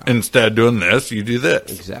work. Yeah. Instead of doing this, you do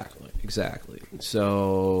this. Exactly.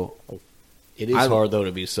 So it is hard though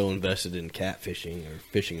to be so invested in catfishing or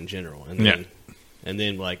fishing in general, and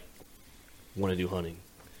then like want to do hunting.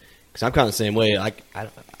 Because I'm kind of the same way.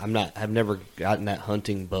 I've never gotten that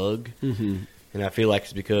hunting bug, and I feel like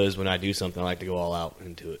it's because when I do something, I like to go all out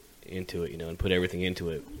into it, you know, and put everything into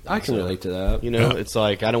it. I can relate to that. You know, it's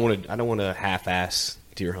like I don't want to half-ass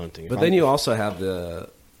deer hunting. But then you also have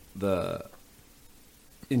the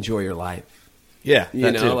enjoy your life. Yeah, you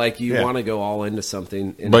know, like you want to go all into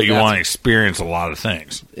something, but you want to experience a lot of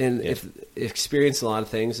things. And if experience a lot of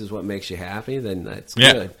things is what makes you happy, then that's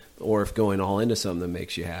good. Or if going all into something that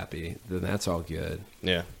makes you happy, then that's all good.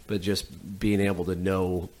 Yeah. But just being able to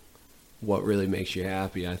know what really makes you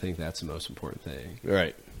happy, I think that's the most important thing.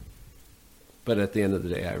 Right. But at the end of the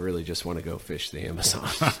day, I really just want to go fish the Amazon.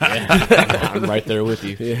 I'm right there with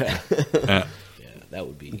you. Yeah. That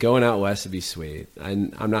would be... Going out west would be sweet.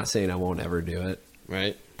 I'm not saying I won't ever do it.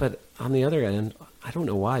 Right. But on the other end, I don't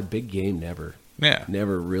know why big game never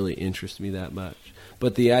really interests me that much.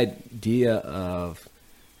 But the idea of...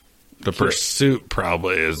 The pursuit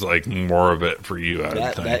probably is like more of it for you, I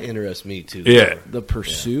would think. That interests me too. Yeah. The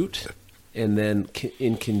pursuit, and then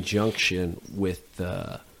in conjunction with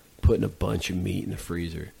putting a bunch of meat in the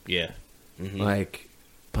freezer. Yeah. Mm-hmm. Like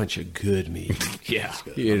a bunch of good meat. Yeah.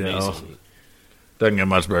 You know. Doesn't get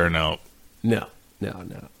much better than elk. No.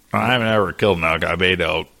 I haven't ever killed an elk. I've ate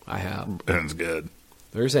elk. I have. And it's good.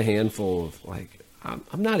 There's a handful of, like,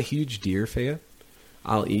 I'm not a huge deer fan.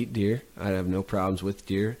 I'll eat deer. I have no problems with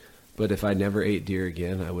deer. But if I never ate deer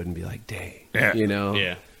again, I wouldn't be like, dang. Yeah. You know?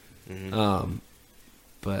 Yeah. Mm-hmm.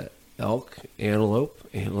 But elk, antelope.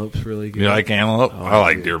 Antelope's really good. You like antelope? Oh, I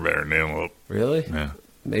like dude. deer better than antelope. Really? Yeah.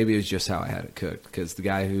 Maybe it was just how I had it cooked, because the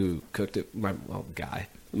guy who cooked it,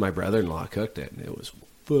 my brother-in-law cooked it, and it was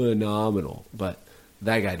phenomenal. But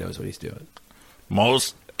that guy knows what he's doing.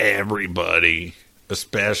 Most everybody,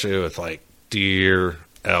 especially with like deer,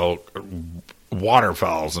 elk,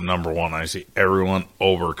 waterfowl's the number one. I see everyone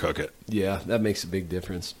overcook it. Yeah, that makes a big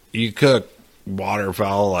difference. You cook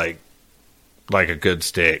waterfowl like a good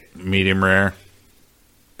steak, medium rare.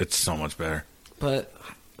 It's so much better. But,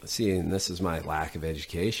 see, and this is my lack of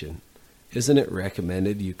education, isn't it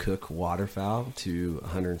recommended you cook waterfowl to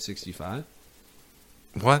 165?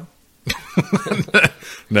 What?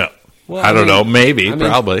 No. Well, I don't know. mean, Maybe.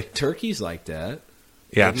 Probably. Turkey's like that.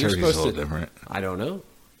 Yeah, Like, you're turkey's a supposed little to- different. I don't know.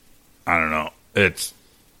 I don't know.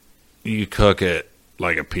 You cook it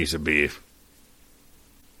like a piece of beef.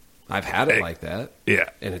 I've had it Hey. like that, Yeah.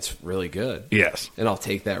 and it's really good. Yes. And I'll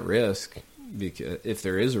take that risk, because if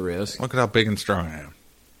there is a risk. Look at how big and strong I am.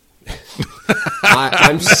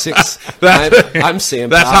 I'm six. I'm Sam.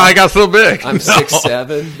 That's Powell. how I got so big. I'm No.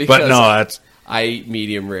 6'7" because But no, that's I eat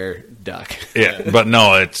medium rare duck. yeah. But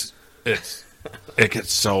no, it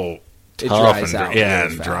gets so It tough dries and out yeah, really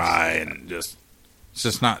and fast. dry and just it's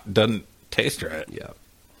just not doesn't taste right. Yeah.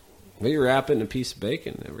 Well, you wrap it in a piece of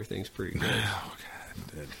bacon, everything's pretty good.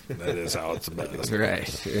 That is how it's the best.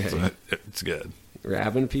 Right. It's good.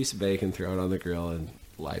 Wrap in a piece of bacon, throw it on the grill, and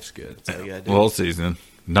life's good. That's all you gotta do. Little season,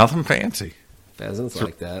 nothing fancy. Pheasants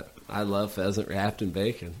like that. I love pheasant wrapped in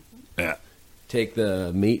bacon. Yeah. Take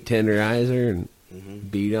the meat tenderizer and Mm-hmm.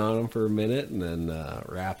 beat on them for a minute, and then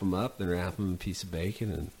wrap them up, then wrap them in a piece of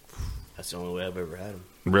bacon, and That's the only way I've ever had them.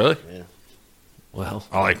 Really? Yeah. well,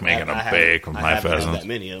 I like making I a haven't- bake with I my haven't had pheasants that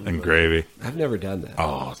many of 'em, and but- gravy. I've never done that.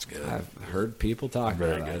 Oh, it's good. I've heard people talk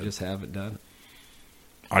Very about it. I good. just haven't done it.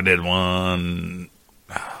 I did one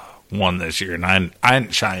this year, and I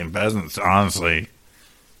hadn't shot any pheasants, honestly,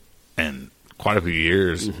 in quite a few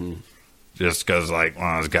years. Mm-hmm. Just because, like, when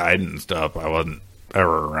I was guiding and stuff, I wasn't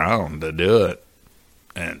ever around to do it.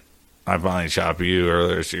 And I finally shot for you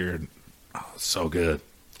earlier this year. And, oh, it's so good.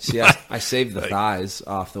 See, I saved the thighs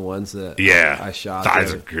off the ones that Yeah. I shot. Thighs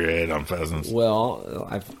there. are great on pheasants. Well,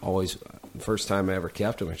 I've always, the first time I ever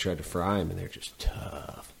kept them, I tried to fry them, and they're just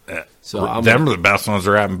tough. Yeah. So I'm Them are the best ones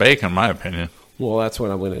to wrap in bacon, in my opinion. Well, that's what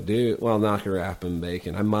I'm going to do. Well, I'm not going to wrap them in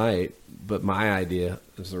bacon. I might, but my idea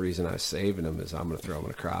is the reason I was saving them is I'm going to throw them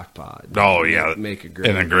in a crock pot. Oh, yeah. Make a gravy.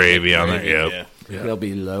 And a gravy on there, Gravy, yep. yeah. They'll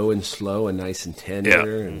be low and slow and nice and tender.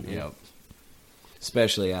 Yeah. And,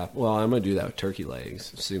 especially after, well, I'm going to do that with turkey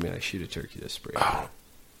legs, assuming I shoot a turkey this spring. I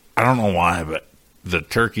don't know why, but the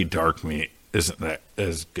turkey dark meat isn't that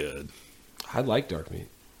as good. I like dark meat.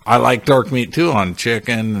 I like dark meat too on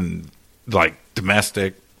chicken and like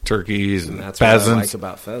domestic turkeys and And that's what I like pheasants.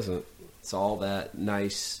 about pheasant. It's all that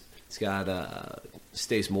nice. It's got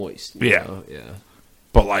stays moist. Yeah. know? Yeah.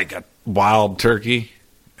 But like a wild turkey,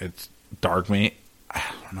 it's dark meat. I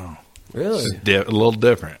don't know. Really? It's a little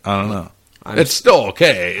different. I don't know. I'm It's still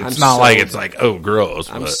okay. It's I'm not so- like it's like, oh, gross.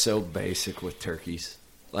 I'm But so basic with turkeys.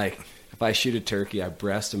 Like, if I shoot a turkey, I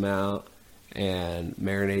breast them out and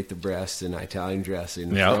marinate the breast in Italian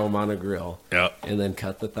dressing, Yep. throw them on a grill, Yep. and then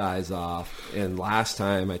cut the thighs off. And last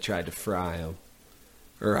time I tried to fry them,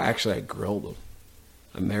 or actually I grilled them.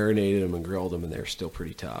 I marinated them and grilled them, and they're still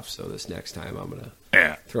pretty tough. So this next time I'm going to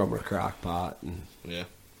yeah. throw them in a crock pot, and Yeah.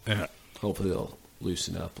 Yeah. hopefully they'll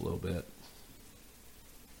loosen up a little bit.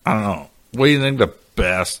 I don't know. What do you think the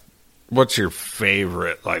best? What's your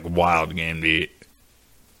favorite like wild game to eat?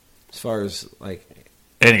 As far as, like,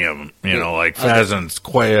 Any of them, you know, like Okay. pheasants,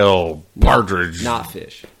 quail, partridge. not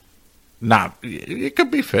fish. Not. It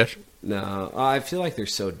could be fish. No, I feel like they're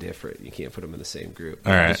so different. You can't put them in the same group.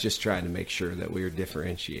 All right. I was just trying to make sure that we were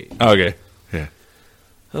differentiating. Okay. Yeah.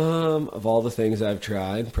 Of all the things I've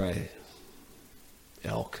tried, probably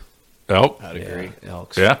elk. Oh. I'd agree.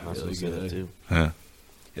 Elk's Yeah. I was really gonna say that good. too. Yeah.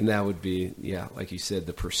 And that would be, like you said,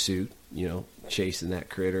 the pursuit, chasing that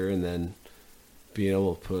critter and then being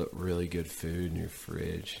able to put really good food in your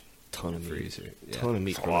fridge. Ton of meat. freezer. Yeah. Ton of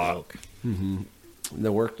meat A from lot. elk.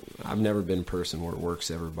 The work, I've never been a person where work's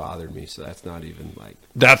ever bothered me, so that's not even like,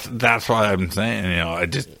 That's why I'm saying, I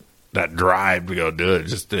just that drive to go do it.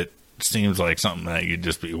 Just it seems like something that you'd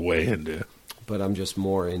just be way into. but I'm just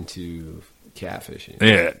more into catfishing.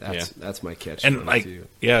 Yeah. That's my catch. And like, too.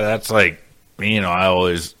 yeah, that's like me. I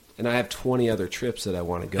always. And I have 20 other trips that I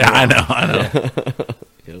want to go. I on. know. I know.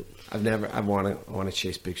 Yep. I want to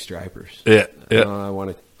chase big stripers. Yeah. Yeah. I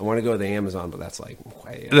want to go to the Amazon, but that's like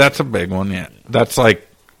way up. That's a big one. Yeah. That's like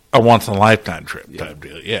a once in a lifetime trip type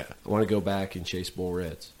deal. Yeah. I want to go back and chase bull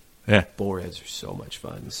reds. Yeah. Bullheads are so much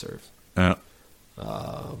fun to surf. Yeah.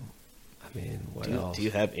 I mean, what Do else?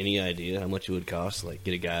 you have any idea how much it would cost? Like,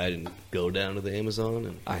 get a guide and go down to the Amazon?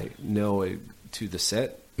 And I know to the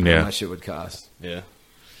set Yeah. how much it would cost yeah.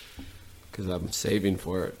 because I'm saving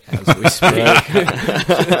for it as we speak.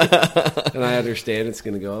 And I understand it's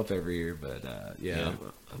going to go up every year, but Yeah.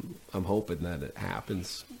 I'm hoping that it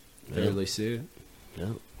happens fairly soon.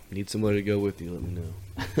 No. Need somebody to go with you, let me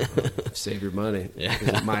know. Save your money. Yeah.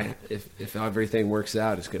 'Cause if everything works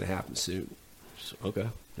out, it's going to happen soon. Okay.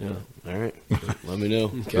 Yeah. All right. Let me know.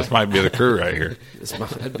 This might be the crew right here. This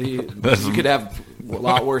might be. You could have a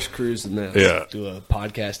lot worse crews than this. Yeah. Do a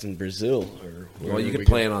podcast in Brazil. Well, you could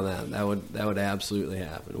plan on that. That would absolutely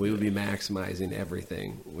happen. We would be maximizing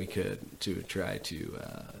everything we could to try to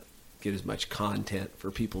get as much content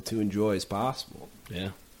for people to enjoy as possible. Yeah.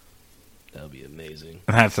 That would be amazing.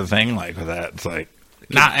 And that's the thing, like with that, it's like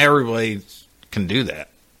not everybody can do that,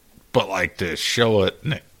 but like to show it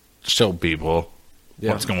and show people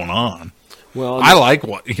what's going on. Well, I like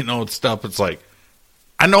stuff. It's like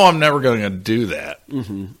I know I'm never going to do that,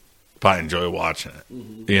 but I enjoy watching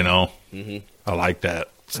it. I like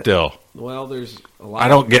that still. well, there's a lot. I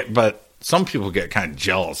don't get, but some people get kind of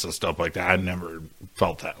jealous of stuff like that. I never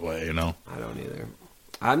felt that way. I don't either.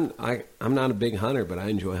 I'm not a big hunter, but I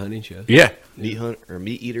enjoy hunting shows. Yeah,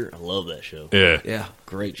 Meat Eater. I love that show. yeah. Yeah,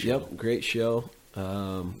 Great show. Yep, great show.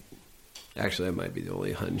 Actually, that might be the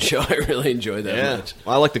only hunting show I really enjoy that Yeah. much.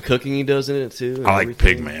 Well, I like the cooking he does in it too. and I like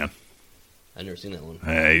everything. Pigman. I've never seen that one.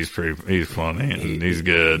 Yeah, he's funny and he's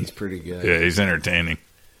good. He's pretty good. Yeah, he's entertaining.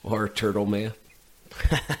 Or Turtle Man.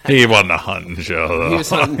 He wasn't a hunting show though. He was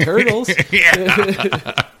hunting turtles.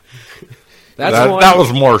 Yeah. That's that, one. that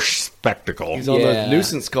was more spectacle. He's on Yeah. the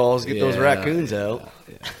nuisance calls. Get those Yeah. raccoons out.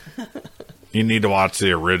 You need to watch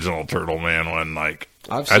the original Turtle Man one. Like,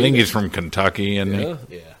 I've I seen think it. he's from Kentucky, and Yeah.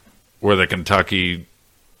 Yeah. where the Kentucky,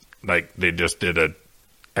 like they just did a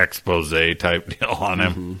expose type deal on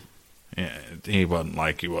him. Yeah, he wasn't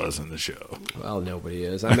like he was in the show. Well, nobody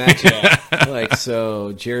is. I'm actually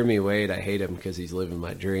so Jeremy Wade. I hate him because he's living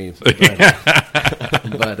my dream.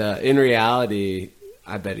 But in reality,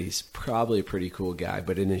 I bet he's probably a pretty cool guy.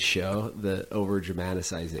 But in his show, the over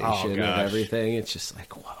dramatization of gosh. everything, it's just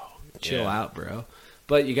like, whoa, chill out, bro.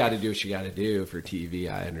 But you got to do what you got to do for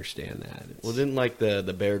TV. I understand that. Well, didn't like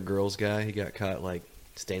the Bear Grylls guy? He got caught like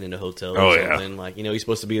staying in a hotel Oh, or yeah. something. Like, he's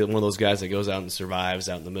supposed to be one of those guys that goes out and survives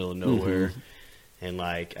out in the middle of nowhere. And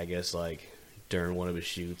like, I guess like during one of his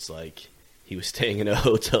shoots, like he was staying in a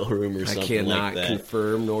hotel room or I something cannot like that.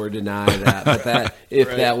 confirm nor deny that. But that if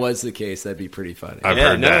Right. that was the case, that'd be pretty funny. I've Yeah,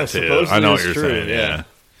 heard no, that too. supposedly I know what it's you're true, saying. yeah. Yeah.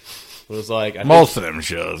 It was like I Most of them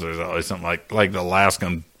shows, there's always something like the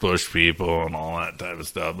Alaskan bush people and all that type of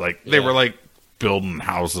stuff. Like they Yeah. were like building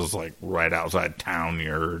houses like right outside town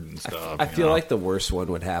yard and stuff. I you feel know? like the worst one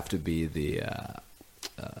would have to be the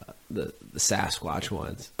Sasquatch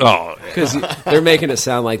ones oh because they're making it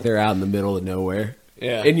sound like they're out in the middle of nowhere.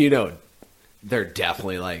 Yeah. And they're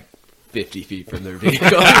definitely like 50 feet from their vehicle.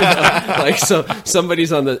 Like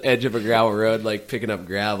somebody's on the edge of a gravel road, like picking up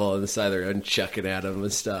gravel on the side of the road and chucking at them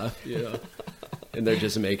and stuff. And they're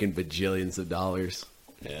just making bajillions of dollars.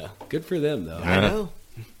 yeah. Good for them, though. I know.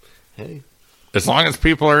 Hey, as long as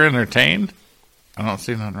people are entertained, I don't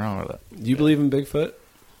see nothing wrong with it. Do you believe in Bigfoot?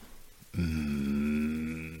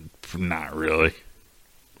 Not really.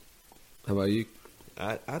 How about you,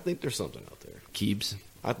 I think there's something out there. Keebs?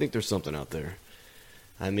 I think there's something out there.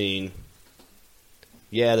 I mean,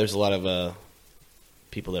 yeah, there's a lot of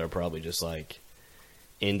people that are probably just like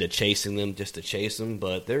into chasing them just to chase them,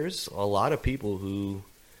 but there's a lot of people who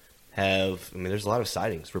there's a lot of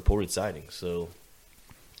sightings, reported sightings. So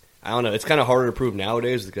I don't know. It's kind of harder to prove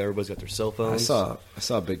nowadays because everybody's got their cell I phones. saw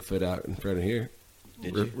Bigfoot out in front of here.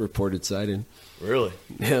 Did you? Reported sighting. Really?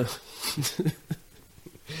 Yeah.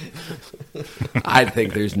 I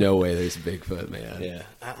think there's no way there's Bigfoot, man. Yeah.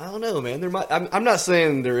 I don't know, man. There might. I'm not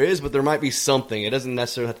saying there is, but there might be something. It doesn't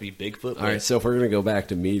necessarily have to be Bigfoot. All right, so if we're going to go back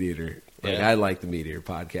to Meat Eater, Yeah. I like the Meat Eater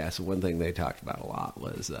podcast. One thing they talked about a lot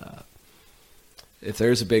was if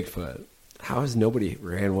there's a Bigfoot, how has nobody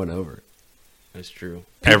ran one over? That's true.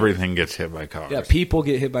 Everything gets hit by cars. Yeah, people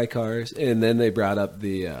get hit by cars, and then they brought up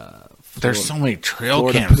the There's so many trail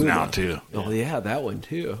Florida cams Puma. now too. Oh yeah, that one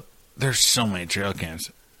too. There's so many trail cams.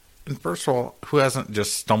 And first of all, who hasn't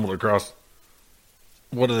just stumbled across?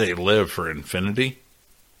 What do they live for? Infinity?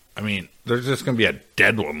 I mean, there's just going to be a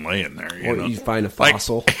dead one laying there. You Or know? you find a Like-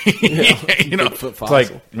 fossil. you know, Bigfoot it's fossil.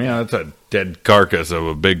 like, man, that's a dead carcass of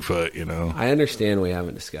a Bigfoot. You know, I understand we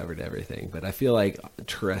haven't discovered everything, but I feel like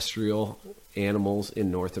terrestrial animals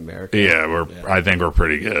in North America. Yeah, I think we're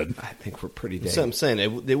pretty good. I think we're pretty That's what dang I'm saying.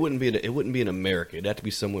 It wouldn't be in America. It'd have to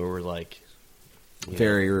be somewhere where like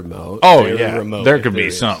very remote. Oh Very yeah, remote, there if could there be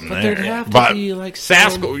is. something But there. there'd have to But be, like,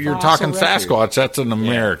 some You're fossil talking record. Sasquatch. That's an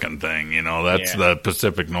American thing. You know, that's Yeah. the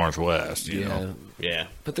Pacific Northwest. You Yeah, know. yeah.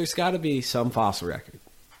 but there's got to be some fossil record.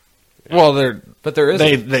 Well, they're But there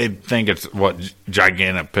isn't. they think it's what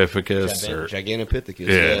Gigantopithecus or Gigantopithecus.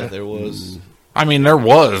 Yeah. Yeah, there was I mean, there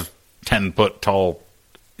was 10-foot tall,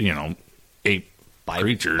 ape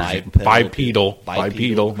creatures, bipedal.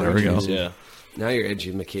 There we go. creatures, Yeah, Now you're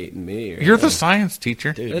educating me. You're the science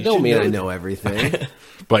teacher, dude. That you don't should mean I that. know everything.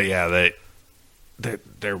 but yeah,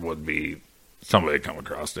 there would be somebody come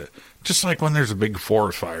across it. Just like when there's a big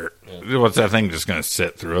forest fire, what's that thing just going to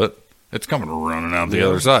sit through it? It's coming running out the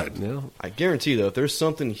other side. No, I guarantee though, if there's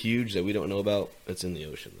something huge that we don't know about, it's in the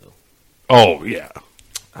ocean though. Oh yeah,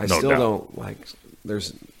 I No still doubt. don't like.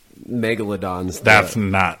 There's megalodons. that's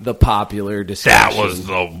not. the popular discussion. That was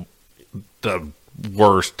the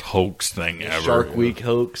worst hoax thing ever. Shark Week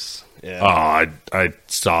hoax. Yeah. Oh, I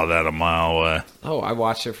saw that a mile away. Oh, I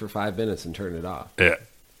watched it for 5 minutes and turned it off. Yeah.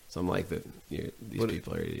 So I'm like, these But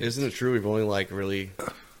people are idiots. Isn't it true we've only really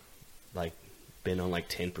been on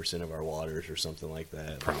 10% of our waters or something like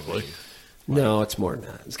that? Probably. No, it's more than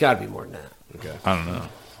that. It's got to be more than that. Okay. I don't know.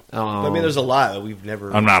 I mean, there's a lot that we've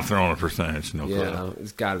never. I'm not throwing a percentage. No clue. yeah,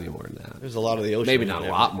 it's got to be more than that. There's a lot of the ocean. Maybe we not a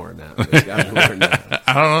never- lot more than that, but it's got to be more than that.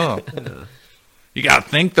 I don't know. You got to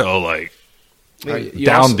think though, like I mean, You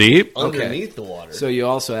down also- deep. underneath the water. So you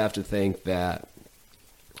also have to think that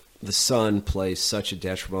the sun plays such a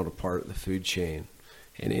detrimental part of the food chain,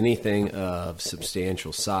 and anything of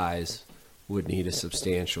substantial size would need a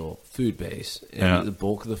substantial food base. And Yeah. the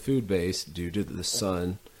bulk of the food base, due to the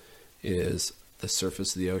sun, is the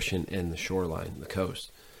surface of the ocean and the shoreline, the coast.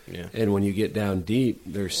 yeah. And when you get down deep,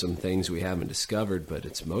 there's some things we haven't discovered, but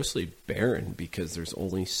it's mostly barren because there's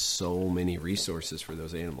only so many resources for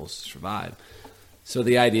those animals to survive. So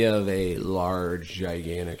the idea of a large,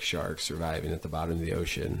 gigantic shark surviving at the bottom of the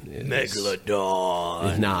ocean is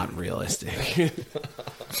Megalodon. not realistic.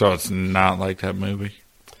 So it's not like that movie.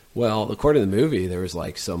 Well, according to the movie, there was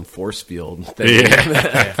some force field thing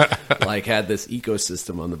that had this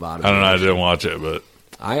ecosystem on the bottom. I don't know. I of the didn't watch it, but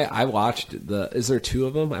I watched Is there two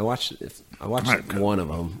of them? I watched one of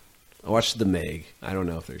them. I watched the Meg. I don't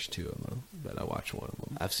know if there's two of them, but I watched one of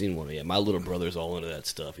them. I've seen one. Yeah, my little brother's all into that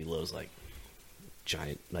stuff. He loves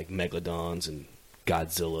giant megalodons and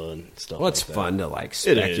Godzilla and stuff. Well, it's like that. fun to It is.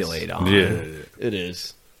 speculate on. yeah, It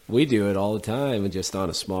is. We do it all the time, and just on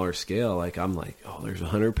a smaller scale. I'm like, oh, there's a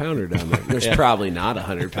 100-pounder down there. There's probably not a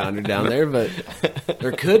 100-pounder down there, but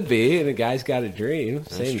there could be, and a guy's got a dream.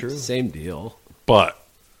 true. Same deal. but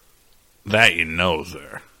that is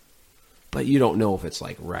there. But you don't know if it's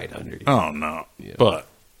right under you. Oh no, Yeah. but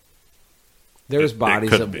There's it bodies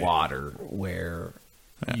could of be. water where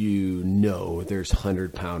there's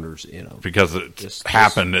 100-pounders in them. because it This-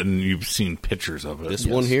 happened and you've seen pictures of it. This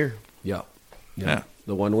one here. Yep. Yeah.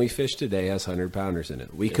 The one we fished today has 100-pounders in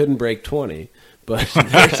it. We couldn't break 20, but there's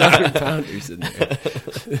 100-pounders in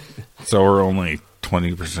there. So we're only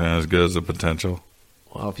 20% as good as the potential.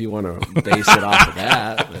 Well, if you want to base it off of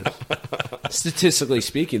that, but statistically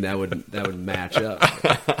speaking, that would match up.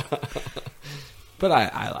 But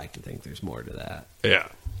I like to think there's more to that. Yeah.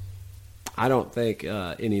 I don't think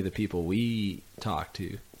any of the people we talked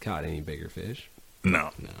to caught any bigger fish.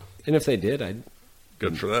 No. And if they did,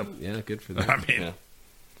 Good for them. yeah, good for them. I mean,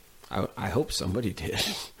 Yeah. I hope somebody did.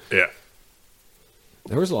 yeah.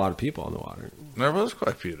 There was a lot of people on the water. There was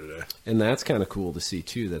quite a few today. And that's kind of cool to see,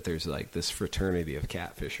 too, that there's this fraternity of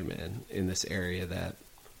cat fishermen in this area that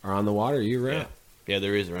are on the water year-round. Yeah,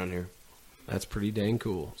 there is around here. That's pretty dang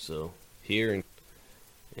cool. So here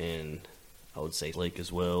and I would say lake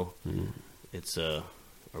as well. It's Are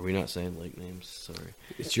we not saying lake names? Sorry.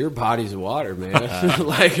 It's your bodies of water, man.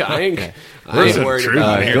 I ain't Listen, worried truth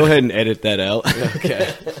about here. it. Go ahead and edit that out.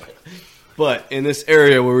 Okay. But in this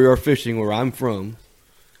area where we are fishing, where I'm from,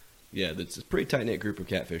 yeah, it's a pretty tight knit group of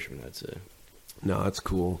cat fishermen, I'd say. No, it's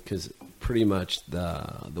cool because pretty much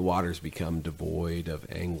the water's become devoid of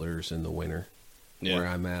anglers in the winter where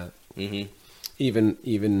I'm at. Mm-hmm.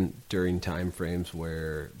 Even during time frames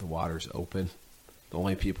where the water's open, the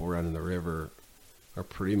only people running the river are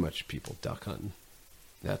pretty much people duck hunting.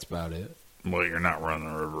 That's about it. Well, you're not running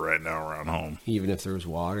the river right now around home. Even if there was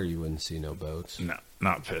water, you wouldn't see no boats. No,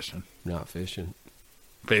 not fishing. Not fishing.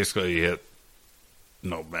 Basically, you hit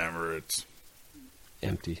November, it's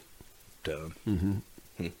Empty. done.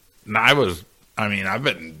 Mm-hmm. And I've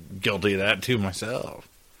been guilty of that too myself.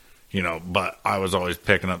 You know, but I was always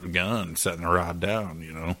picking up the gun and setting the rod down,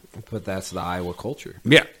 you know. But that's the Iowa culture.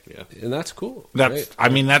 Yeah. Yeah. And that's cool. That's, Right. I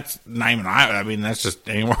mean, that's not even Iowa. I mean, that's just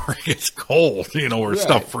anywhere it gets cold, you know, where Right.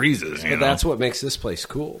 stuff freezes, you But know. that's what makes this place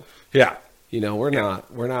cool. Yeah. You know, we're not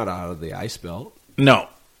out of the ice belt. No.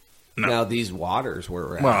 No. Now these waters where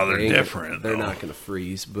we're at, Well, they're they ain't- different, They're though. not going to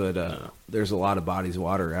freeze, but there's a lot of bodies of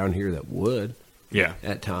water around here that would Yeah.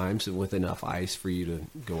 at times, and with enough ice for you to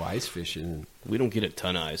go ice fishing. We don't get a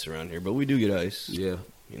ton of ice around here, but we do get ice. Yeah,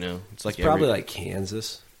 You know, it's like it's probably every, like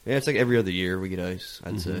Kansas. yeah, it's like every other year we get ice.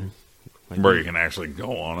 I'd say. Like Where you can actually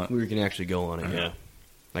go on it. we can actually go on it. Yeah.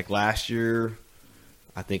 Like last year,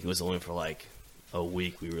 I think it was only for like a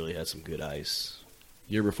week we really had some good ice.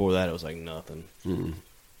 Year before that, it was like nothing. Mm.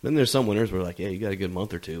 Then there's some winters where like, yeah, you got a good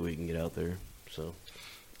month or two where you can get out there. So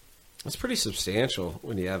It's pretty substantial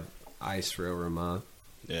when you have ice for over a month.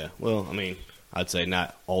 yeah, well, I mean, I'd say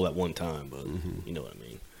not all at one time, but you know what I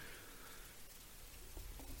mean.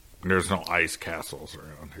 There's no ice castles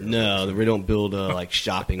around here. No, we don't build like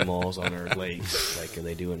shopping malls on our lakes like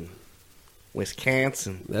they do in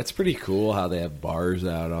Wisconsin. That's pretty cool how they have bars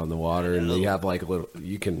out on the water, and you have like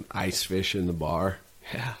you can ice fish in the bar.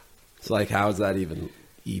 Yeah. It's like, how is that even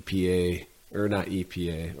EPA or not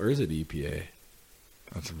EPA, or is it EPA?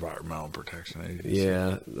 That's Environmental Protection Agency.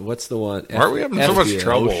 Yeah, what's the one? Why are we having so much FDA?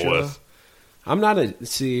 trouble OSHA? with I'm not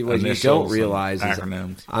what you initials don't and realize is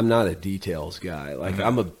acronyms? I'm not a details guy. Like,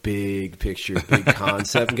 I'm a big picture, big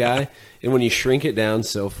concept guy, and when you shrink it down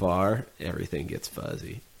so far, everything gets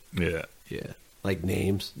fuzzy. Yeah. Yeah, like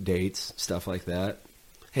names, dates, stuff like that.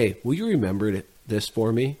 Hey, will you remember this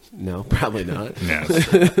for me? No, probably not. Yeah.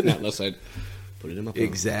 Not unless I put it in my phone.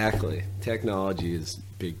 Exactly. Technology is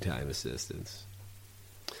big time assistance.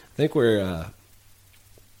 I think we're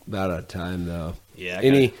about out of time, though. Yeah, I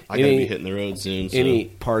Any- gotta any- be hitting the road soon. So. Any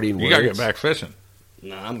parting You words? got to get back fishing.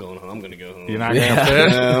 Nah, I'm going home. I'm gonna go home. You're not going to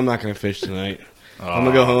fish? No, I'm not gonna fish tonight. I'm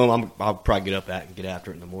gonna go home. I'll probably get up and get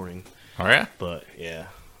after it in the morning. All right. But yeah,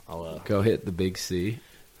 I'll Go hit the big C.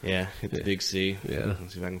 hit the big C. Yeah.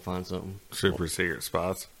 See if I can find something. Super secret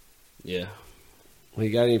spots. Yeah. Well,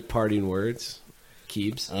 you got any parting words,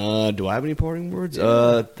 Keebs? Do I have any parting words?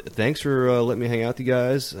 Thanks for letting me hang out with you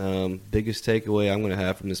guys. Biggest takeaway I'm going to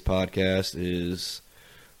have from this podcast is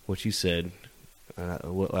what you said.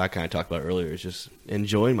 What I kind of talked about earlier is just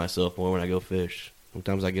enjoying myself more when I go fish.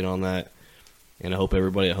 Sometimes I get on that, and I hope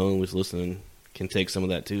everybody at home who's listening can take some of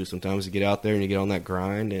that too. Sometimes you get out there and you get on that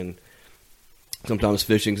grind, and sometimes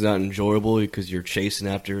fishing's not enjoyable because you're chasing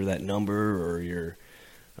after that number, or you're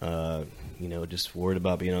just worried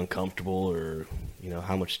about being uncomfortable, or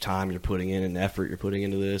how much time you're putting in and effort you're putting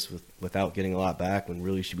into this without getting a lot back, when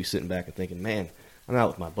really you should be sitting back and thinking, man, I'm out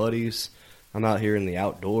with my buddies, I'm out here in the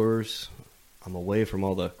outdoors, I'm away from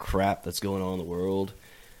all the crap that's going on in the world,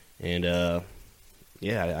 and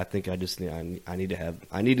I think I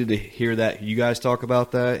needed to hear that you guys talk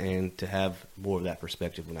about that, and to have more of that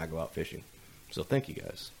perspective when I go out fishing. So thank you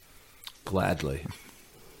guys. Gladly.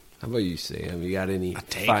 How about you, Sam? You got any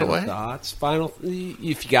takeaway? final thoughts?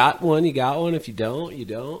 If you got one, you got one. If you don't, you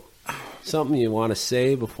don't. Something you want to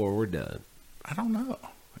say before we're done? I don't know.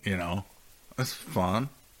 It's fun.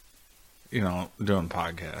 Doing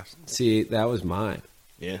podcasts. See, that was mine.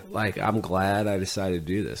 Yeah, Like, I'm glad I decided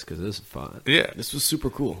to do this because this is fun. Yeah. this was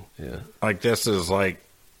super cool. Yeah. Like, this is like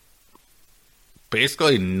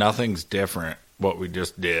basically nothing's different what we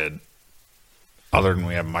just did, other than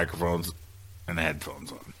we have microphones and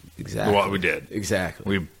headphones on. Exactly. What we did.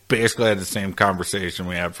 Exactly. We basically had the same conversation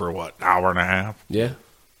we had for, hour and a half Yeah.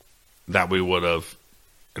 that we would have.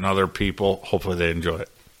 And other people, hopefully they enjoy it.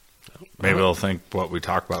 Maybe they'll think what we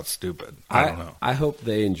talk about is stupid. I don't know. I hope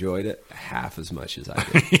they enjoyed it half as much as I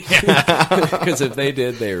did. Because if they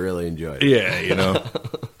did, they really enjoyed it. Yeah,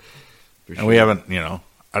 And we haven't,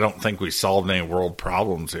 I don't think we solved any world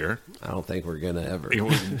problems here. I don't think we're going to ever.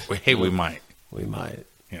 Hey, we might, We might.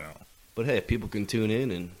 But hey, people can tune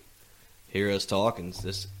in and hear us talk, and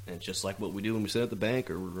just like what we do when we sit at the bank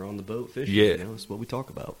or we're on the boat fishing. Yeah. It's what we talk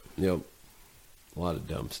about. A lot of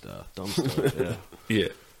dumb stuff. Dumb stuff. Yeah. Yeah.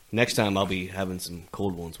 Next time I'll be having some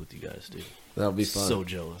cold ones with you guys, dude. That'll be fun. So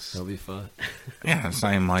jealous. That'll be fun. Yeah, it's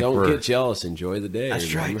not even like Don't we're... get jealous. Enjoy the day.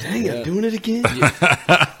 That's right. remember? Dang, Yeah. I'm doing it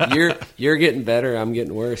again. You're getting better. I'm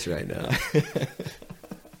getting worse right now.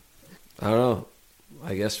 I don't know.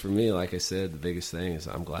 I guess for me, like I said, the biggest thing is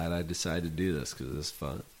I'm glad I decided to do this because it's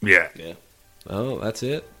fun. Yeah. Yeah. Oh, that's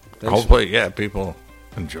it. Thanks. Hopefully, people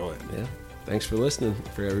enjoy it. Yeah. Thanks for listening.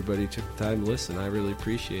 For everybody who took the time to listen, I really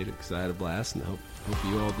appreciate it because I had a blast, and I hope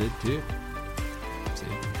you all did too. See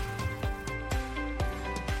you.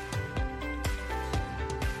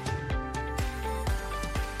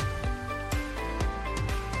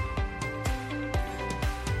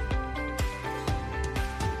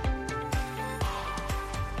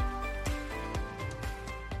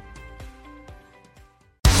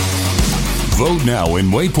 Vote now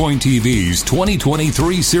in Waypoint TV's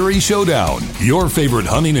 2023 Series Showdown. Your favorite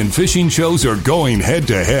hunting and fishing shows are going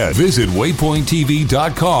head-to-head. Visit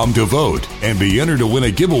waypointtv.com to vote and be entered to win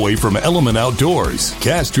a giveaway from Element Outdoors.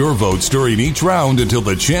 Cast your votes during each round until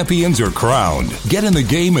the champions are crowned. Get in the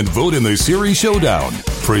game and vote in the Series Showdown.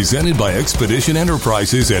 Presented by Expedition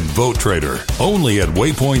Enterprises and Vote Trader. Only at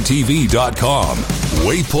waypointtv.com.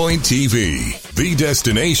 Waypoint TV, the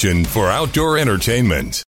destination for outdoor entertainment.